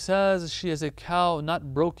she is a cow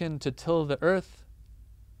not broken to till the earth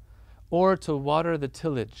or to water the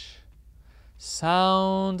tillage.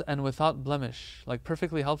 Sound and without blemish, like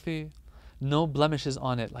perfectly healthy, no blemishes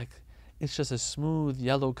on it, like it's just a smooth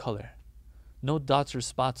yellow color, no dots or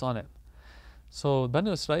spots on it. So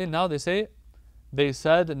Banu Israel now they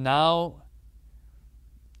said, now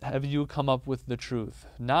have you come up with the truth?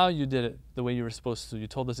 Now you did it the way you were supposed to. You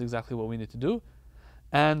told us exactly what we need to do.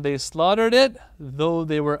 And they slaughtered it, though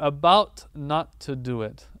they were about not to do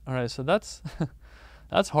it. Alright, so that's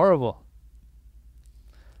that's horrible.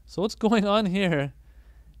 So what's going on here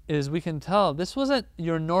is we can tell this wasn't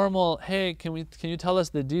your normal, hey, can you tell us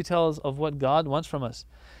the details of what God wants from us?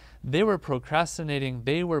 They were procrastinating,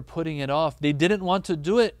 they were putting it off, they didn't want to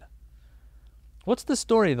do it. What's the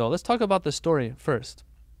story though? Let's talk about the story first.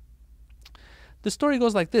 The story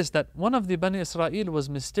goes like this, that one of the Bani Israel was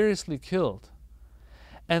mysteriously killed.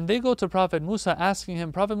 And they go to Prophet Musa asking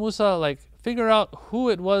him, Prophet Musa, figure out who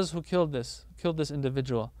it was who killed this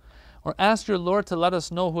individual. Or ask your Lord to let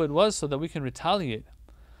us know who it was so that we can retaliate.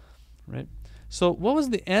 Right? So what was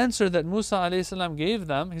the answer that Musa a.s. gave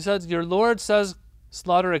them? He said, your Lord says,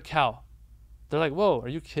 slaughter a cow. They're like, whoa, are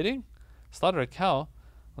you kidding? Slaughter a cow?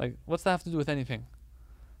 What's that have to do with anything?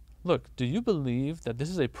 Look, do you believe that this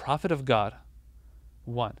is a prophet of God?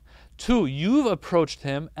 1. 2, you've approached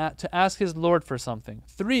him to ask his Lord for something.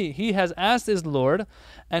 3, he has asked his Lord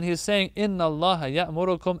and he's saying, Inna Allah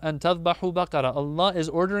ya'murukum an tadhbahu baqara. Allah is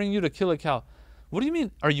ordering you to kill a cow. What do you mean,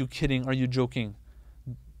 are you kidding? Are you joking?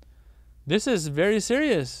 This is very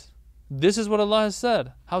serious. This is what Allah has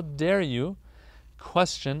said. How dare you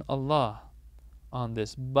question Allah on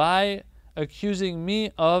this by accusing me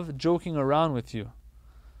of joking around with you?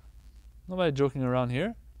 Nobody joking around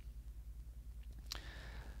here.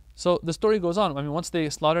 So the story goes on. Once they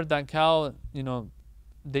slaughtered that cow,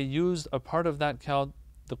 they used a part of that cow,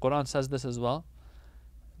 the Quran says this as well,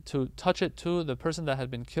 to touch it to the person that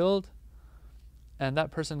had been killed. And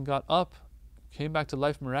that person got up, came back to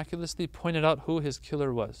life miraculously, pointed out who his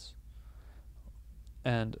killer was.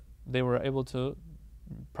 And they were able to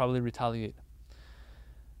probably retaliate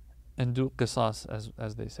and do qisas,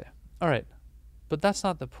 as they say. Alright, but that's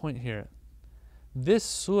not the point here. This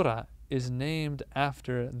surah is named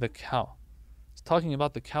after the cow. It's talking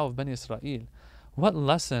about the cow of Bani Israel.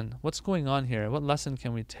 What's going on here? What lesson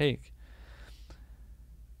can we take?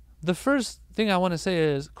 The first thing I want to say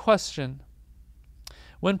is, question.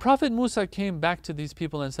 When Prophet Musa came back to these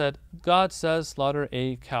people and said, God says slaughter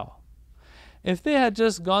a cow. If they had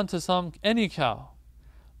just gone to any cow,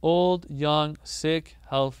 old, young, sick,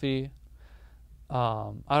 healthy,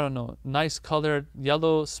 I don't know, nice colored,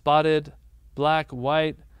 yellow, spotted, black,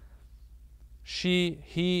 white, she,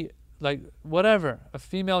 he, like whatever, a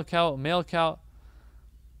female cow, a male cow,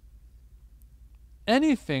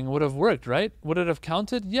 anything would have worked, right? Would it have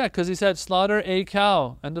counted? Yeah, because he said slaughter a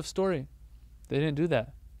cow. End of story. They didn't do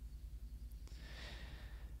that.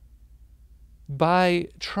 By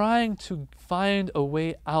trying to find a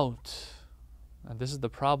way out, and this is the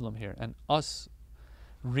problem here, and us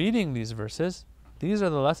reading these verses, these are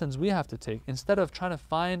the lessons we have to take. Instead of trying to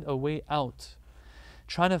find a way out,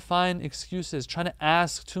 trying to find excuses, trying to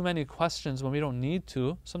ask too many questions when we don't need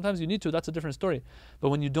to. Sometimes you need to, that's a different story. But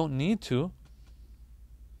when you don't need to,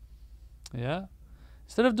 yeah,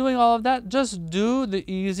 instead of doing all of that, just do the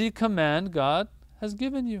easy command God has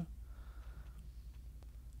given you.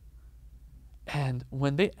 And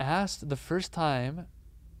when they asked the first time,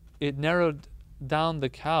 it narrowed down the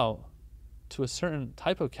cow to a certain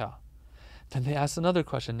type of cow. Then they asked another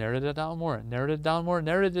question, narrowed it down more, narrowed it down more,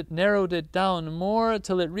 narrowed it down more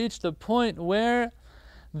till it reached the point where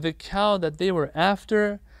the cow that they were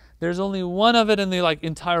after, there's only one of it in the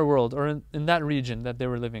entire world, or in that region that they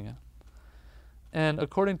were living in. And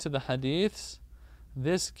according to the hadiths,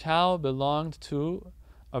 this cow belonged to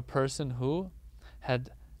a person who had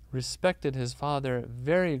respected his father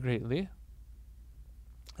very greatly,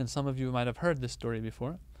 and some of you might have heard this story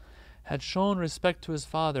before, had shown respect to his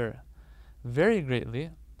father very greatly,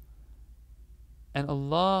 and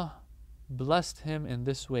Allah blessed him in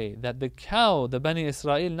this way, that the cow the Bani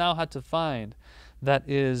Israel now had to find that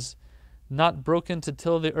is not broken to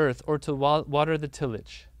till the earth or to water the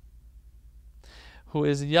tillage, who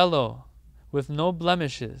is yellow with no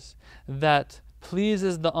blemishes, that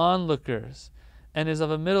pleases the onlookers, and is of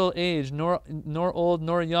a middle age, nor old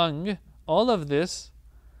nor young, all of this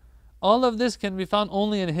can be found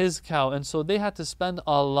only in his cow. And so they had to spend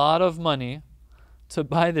a lot of money to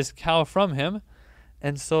buy this cow from him.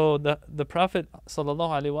 And so the Prophet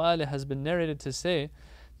ﷺ has been narrated to say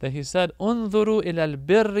that he said, "Unzuru ila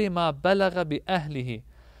al-birri ma balagha bi ahlihi."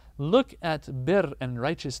 Look at birr and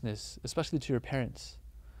righteousness, especially to your parents.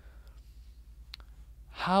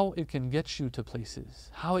 How it can get you to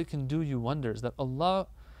places, how it can do you wonders, that Allah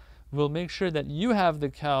will make sure that you have the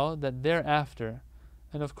cow that they're after.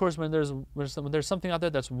 And of course, when there's something out there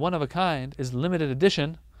that's one of a kind, is limited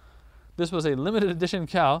edition. This was a limited edition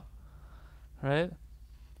cow, right?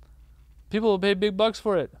 People will pay big bucks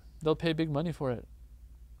for it. They'll pay big money for it.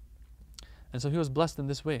 And so he was blessed in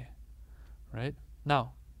this way, right?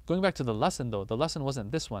 Now, going back to the lesson though, the lesson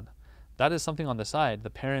wasn't this one. That is something on the side, the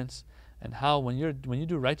parents, and how when you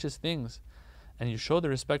do righteous things and you show the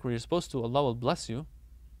respect where you're supposed to, Allah will bless you.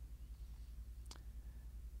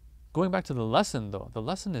 Going back to the lesson though, the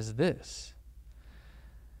lesson is this.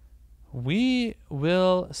 We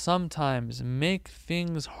will sometimes make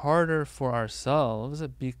things harder for ourselves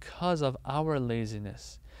because of our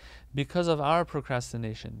laziness, because of our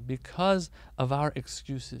procrastination, because of our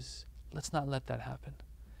excuses. Let's not let that happen.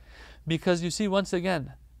 Because you see, once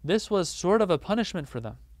again, this was sort of a punishment for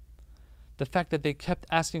them. The fact that they kept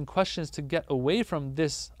asking questions to get away from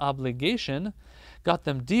this obligation got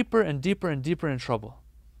them deeper and deeper and deeper in trouble.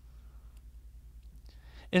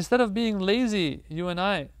 Instead of being lazy, you and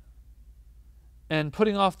I, and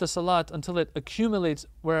putting off the salat until it accumulates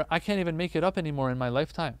where I can't even make it up anymore in my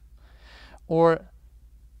lifetime. Or,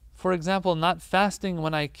 for example, not fasting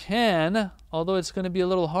when I can, although it's going to be a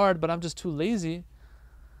little hard, but I'm just too lazy.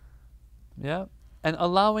 Yeah. And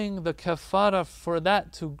allowing the kafara for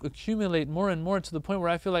that to accumulate more and more to the point where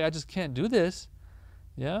I feel like I just can't do this.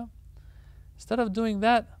 Yeah. Instead of doing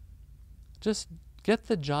that, just get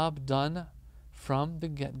the job done from the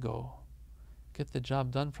get-go. Get the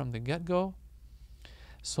job done from the get-go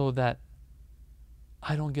so that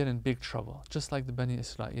I don't get in big trouble, just like the Bani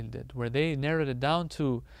Israel did, where they narrowed it down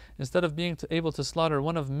to, instead of being able to slaughter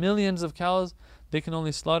one of millions of cows, they can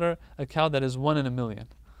only slaughter a cow that is 1 in a million.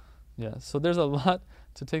 Yeah, so there's a lot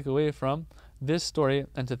to take away from this story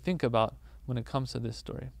and to think about when it comes to this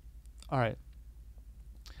story. All right,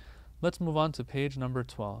 let's move on to page number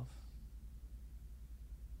 12.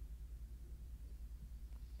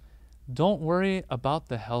 Don't worry about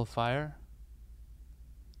the hellfire.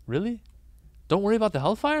 Really? Don't worry about the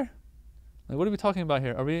hellfire? Like, what are we talking about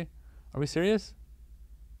here? Are we serious?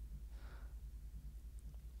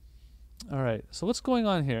 All right, so what's going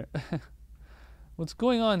on here? What's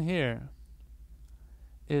going on here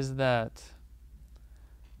is that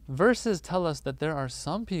verses tell us that there are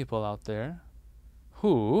some people out there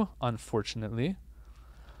who, unfortunately,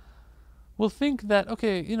 will think that,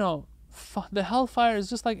 okay, you know, the hellfire is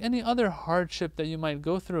just like any other hardship that you might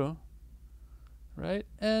go through, right?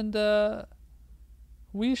 And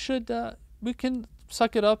we can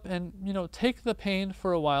suck it up and, take the pain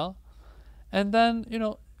for a while, and then,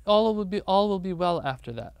 all will be well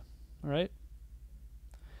after that. All right?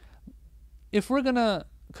 If we're going to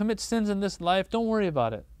commit sins in this life, don't worry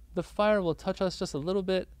about it. The fire will touch us just a little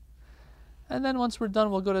bit, and then once we're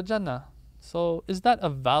done, we'll go to Jannah. So is that a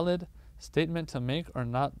valid statement to make or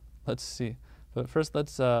not? Let's see. But first,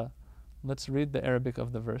 let's read the Arabic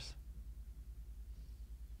of the verse.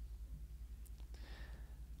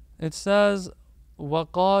 It says,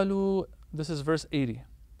 وَقَالُوا, this is verse 80.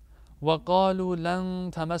 وَقَالُوا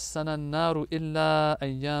لَن تَمَسَّنَا النَّارُ إِلَّا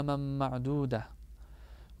أَيَّامًا مَعْدُودَةً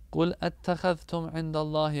قُلْ أَتَّخَذْتُمْ عِنْدَ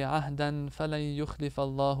اللَّهِ عَهْدًا فَلَنْ يُخْلِفَ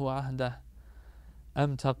اللَّهُ عَهْدَهُ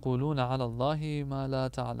أَمْ تَقُولُونَ عَلَى اللَّهِ مَا لَا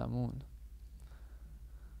تَعْلَمُونَ.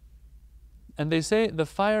 And they say, the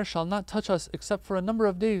fire shall not touch us except for a number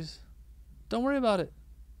of days. Don't worry about it.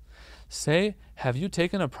 Say, have you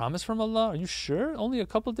taken a promise from Allah? Are you sure? Only a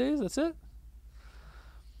couple days? That's it?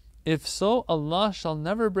 If so, Allah shall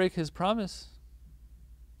never break His promise.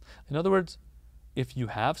 In other words, if you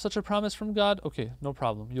have such a promise from God, okay, no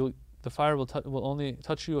problem. The fire will only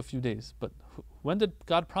touch you a few days. But when did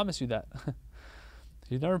God promise you that?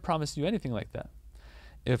 He never promised you anything like that.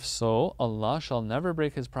 If so, Allah shall never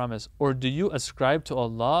break His promise. Or do you ascribe to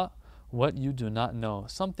Allah what you do not know?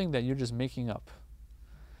 Something that you're just making up.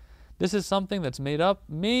 This is something that's made up.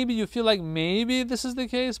 Maybe you feel like maybe this is the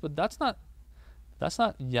case, but that's not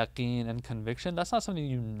yaqeen and conviction. That's not something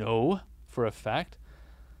you know for a fact.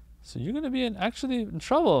 So you're going to be actually in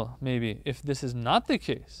trouble, maybe, if this is not the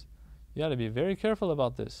case. You got to be very careful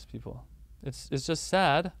about this, people. It's just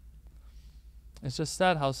sad. It's just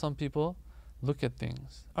sad how some people look at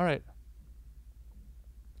things. All right.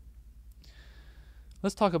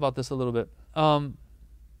 Let's talk about this a little bit.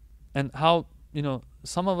 And how,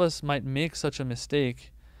 some of us might make such a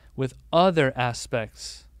mistake with other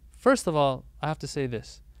aspects. First of all, I have to say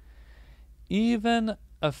this. Even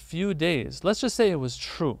a few days, let's just say it was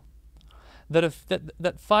true,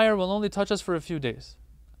 that fire will only touch us for a few days.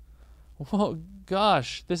 Well,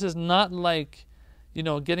 gosh, this is not like,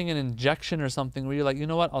 getting an injection or something where you're like, you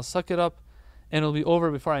know what, I'll suck it up and it'll be over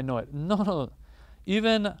before I know it. No.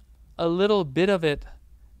 Even a little bit of it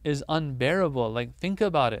is unbearable. Like, think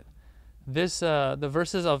about it. The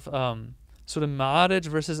verses of Surah Ma'arij,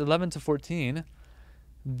 verses 11 to 14,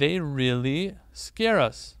 they really scare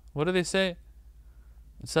us. What do they say?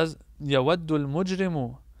 It says, يَوَدُّ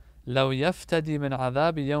الْمُجْرِمُ لو يفتدي من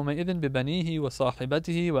عذاب يومئذ ببنيه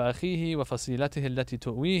وصاحبته وأخيه وفصيلته التي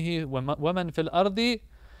تؤويه ومن في الأرض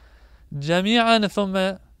جميعا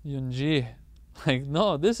ثم ينجيه. Like,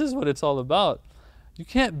 no, this is what it's all about. You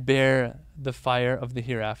can't bear the fire of the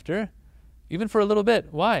hereafter, even for a little bit.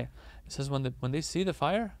 Why? It says when they see the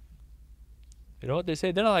fire, you know what they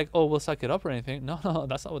say? They're not like, oh, we'll suck it up or anything. No,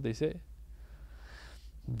 that's not what they say.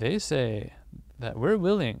 They say that we're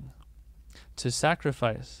willing to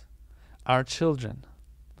sacrifice our children,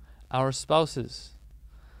 our spouses,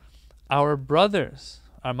 our brothers,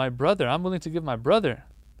 my brother, I'm willing to give my brother,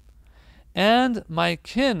 and my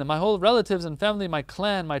kin, my whole relatives and family, my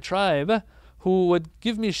clan, my tribe, who would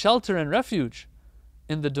give me shelter and refuge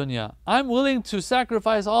in the dunya. I'm willing to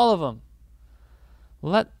sacrifice all of them.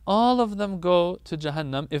 Let all of them go to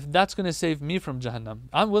Jahannam if that's going to save me from Jahannam.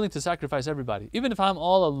 I'm willing to sacrifice everybody. Even if I'm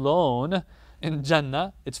all alone in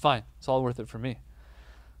Jannah, it's fine. It's all worth it for me.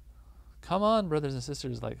 Come on, brothers and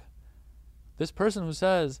sisters. Like, this person who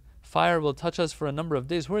says fire will touch us for a number of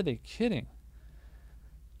days, who are they kidding?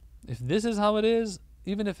 If this is how it is,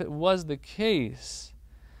 even if it was the case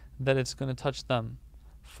that it's going to touch them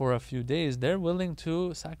for a few days, they're willing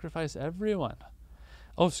to sacrifice everyone.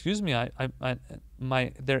 Oh, excuse me,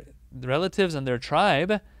 their relatives and their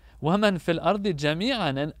tribe, وَمَنْ فِي الْأَرْضِ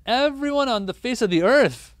جَمِيعًا, and everyone on the face of the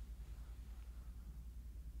earth,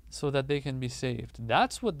 so that they can be saved.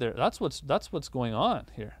 That's what's going on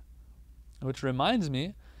here. Which reminds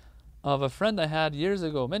me of a friend I had years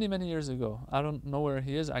ago, many years ago. I don't know where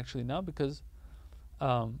he is actually now, because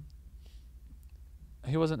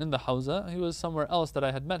he wasn't in the Hawza. He was somewhere else that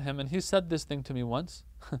I had met him, and he said this thing to me once.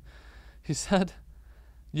 He said,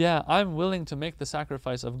 yeah, I'm willing to make the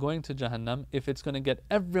sacrifice of going to Jahannam if it's going to get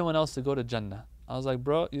everyone else to go to Jannah. I was like,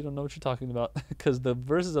 bro, you don't know what you're talking about, because the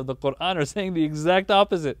verses of the Quran are saying the exact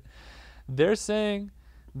opposite. They're saying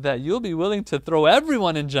that you'll be willing to throw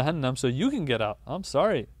everyone in Jahannam so you can get out. I'm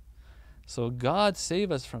sorry. So God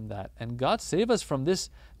save us from that. And God save us from this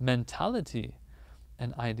mentality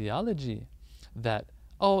and ideology that,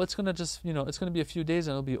 oh, it's going to just, it's going to be a few days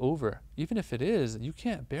and it'll be over. Even if it is, you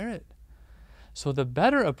can't bear it. So the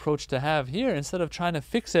better approach to have here, instead of trying to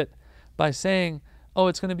fix it by saying, oh,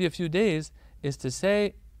 it's going to be a few days, is to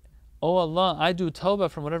say, oh Allah, I do tawbah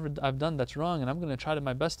from whatever I've done that's wrong, and I'm going to try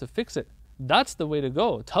my best to fix it. That's the way to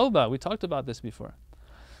go. Tawbah, we talked about this before.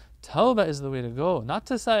 Tawbah is the way to go. Not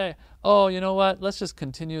to say, oh, you know what, let's just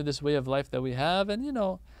continue this way of life that we have, and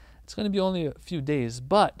it's going to be only a few days.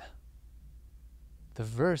 But the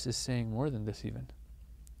verse is saying more than this even.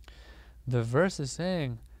 The verse is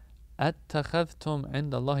saying, أَتَّخَذْتُمْ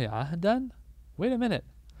عِنْدَ اللَّهِ عَهْدًا? Wait a minute.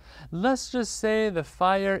 Let's just say the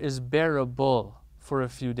fire is bearable for a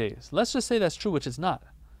few days. Let's just say that's true, which it's not.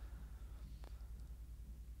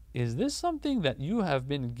 Is this something that you have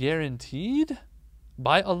been guaranteed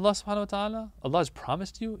by Allah subhanahu wa ta'ala? Allah has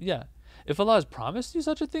promised you? Yeah. If Allah has promised you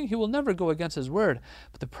such a thing, He will never go against His word.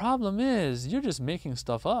 But the problem is, you're just making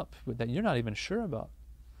stuff up that you're not even sure about.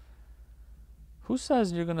 Who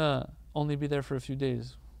says you're going to only be there for a few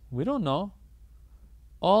days? We don't know.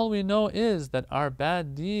 All we know is that our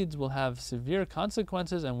bad deeds will have severe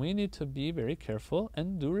consequences, and we need to be very careful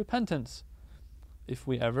and do repentance if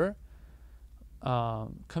we ever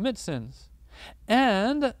commit sins.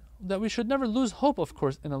 And that we should never lose hope, of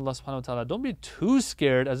course, in Allah subhanahu wa ta'ala. Don't be too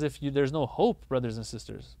scared as if there's no hope, brothers and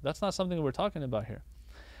sisters. That's not something we're talking about here.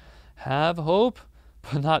 Have hope,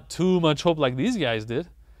 but not too much hope like these guys did,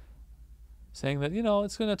 saying that,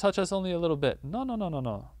 it's going to touch us only a little bit.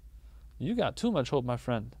 No. You got too much hope, my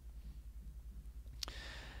friend.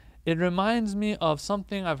 It reminds me of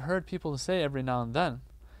something I've heard people say every now and then,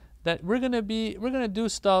 that we're going to do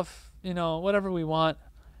stuff, whatever we want,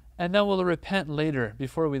 and then we'll repent later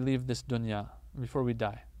before we leave this dunya, before we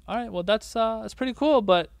die. All right, well, that's pretty cool,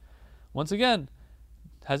 but once again,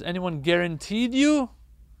 has anyone guaranteed you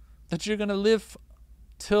that you're going to live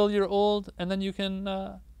till you're old and then you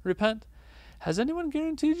can repent? Has anyone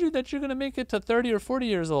guaranteed you that you're going to make it to 30 or 40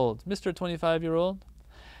 years old, Mr. 25-year-old?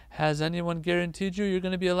 Has anyone guaranteed you you're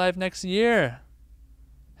going to be alive next year?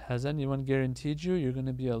 Has anyone guaranteed you you're going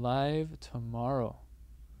to be alive tomorrow?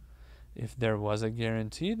 If there was a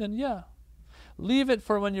guarantee, then yeah. Leave it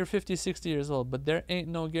for when you're 50, 60 years old, but there ain't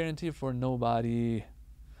no guarantee for nobody.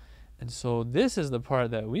 And so this is the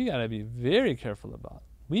part that we got to be very careful about.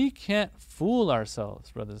 We can't fool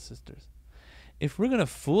ourselves, brothers and sisters. If we're going to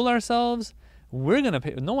fool ourselves, we're going to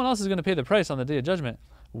pay. No one else is going to pay the price on the Day of Judgment.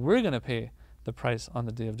 We're going to pay the price on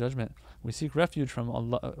the Day of Judgment. We seek refuge from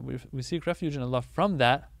Allah. We seek refuge in Allah from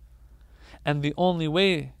that. And the only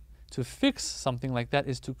way to fix something like that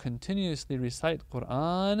is to continuously recite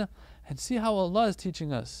Quran and see how Allah is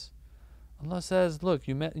teaching us. Allah says, look,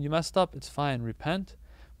 you messed up, it's fine, repent,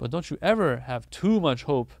 but don't you ever have too much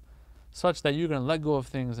hope such that you're going to let go of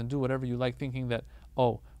things and do whatever you like, thinking that,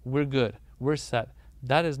 oh, we're good, we're set.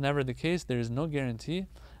 That is never the case. There is no guarantee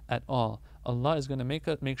at all. Allah is going to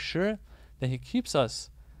make sure that He keeps us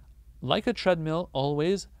like a treadmill,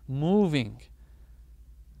 always moving,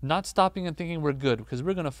 not stopping and thinking we're good, because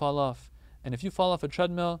we're going to fall off. And if you fall off a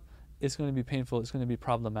treadmill, it's going to be painful, it's going to be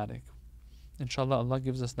problematic. Inshallah, Allah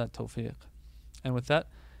gives us that tawfiq. And with that,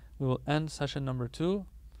 we will end session number 2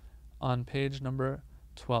 on page number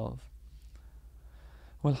 12.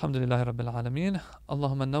 والحمد لله رب العالمين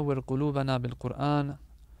اللهم نور قلوبنا بالقرآن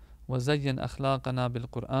وزين أخلاقنا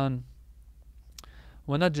بالقرآن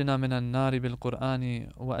ونجنا من النار بالقرآن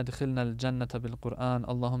وأدخلنا الجنة بالقرآن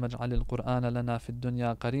اللهم اجعل القرآن لنا في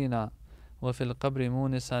الدنيا قرينا وفي القبر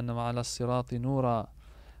مونسا وعلى الصراط نورا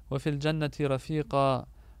وفي الجنة رفيقا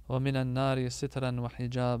ومن النار سترا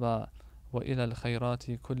وحجابا وإلى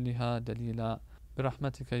الخيرات كلها دليلا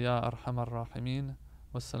برحمتك يا أرحم الراحمين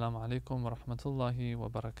والسلام عليكم ورحمة الله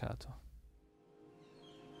وبركاته.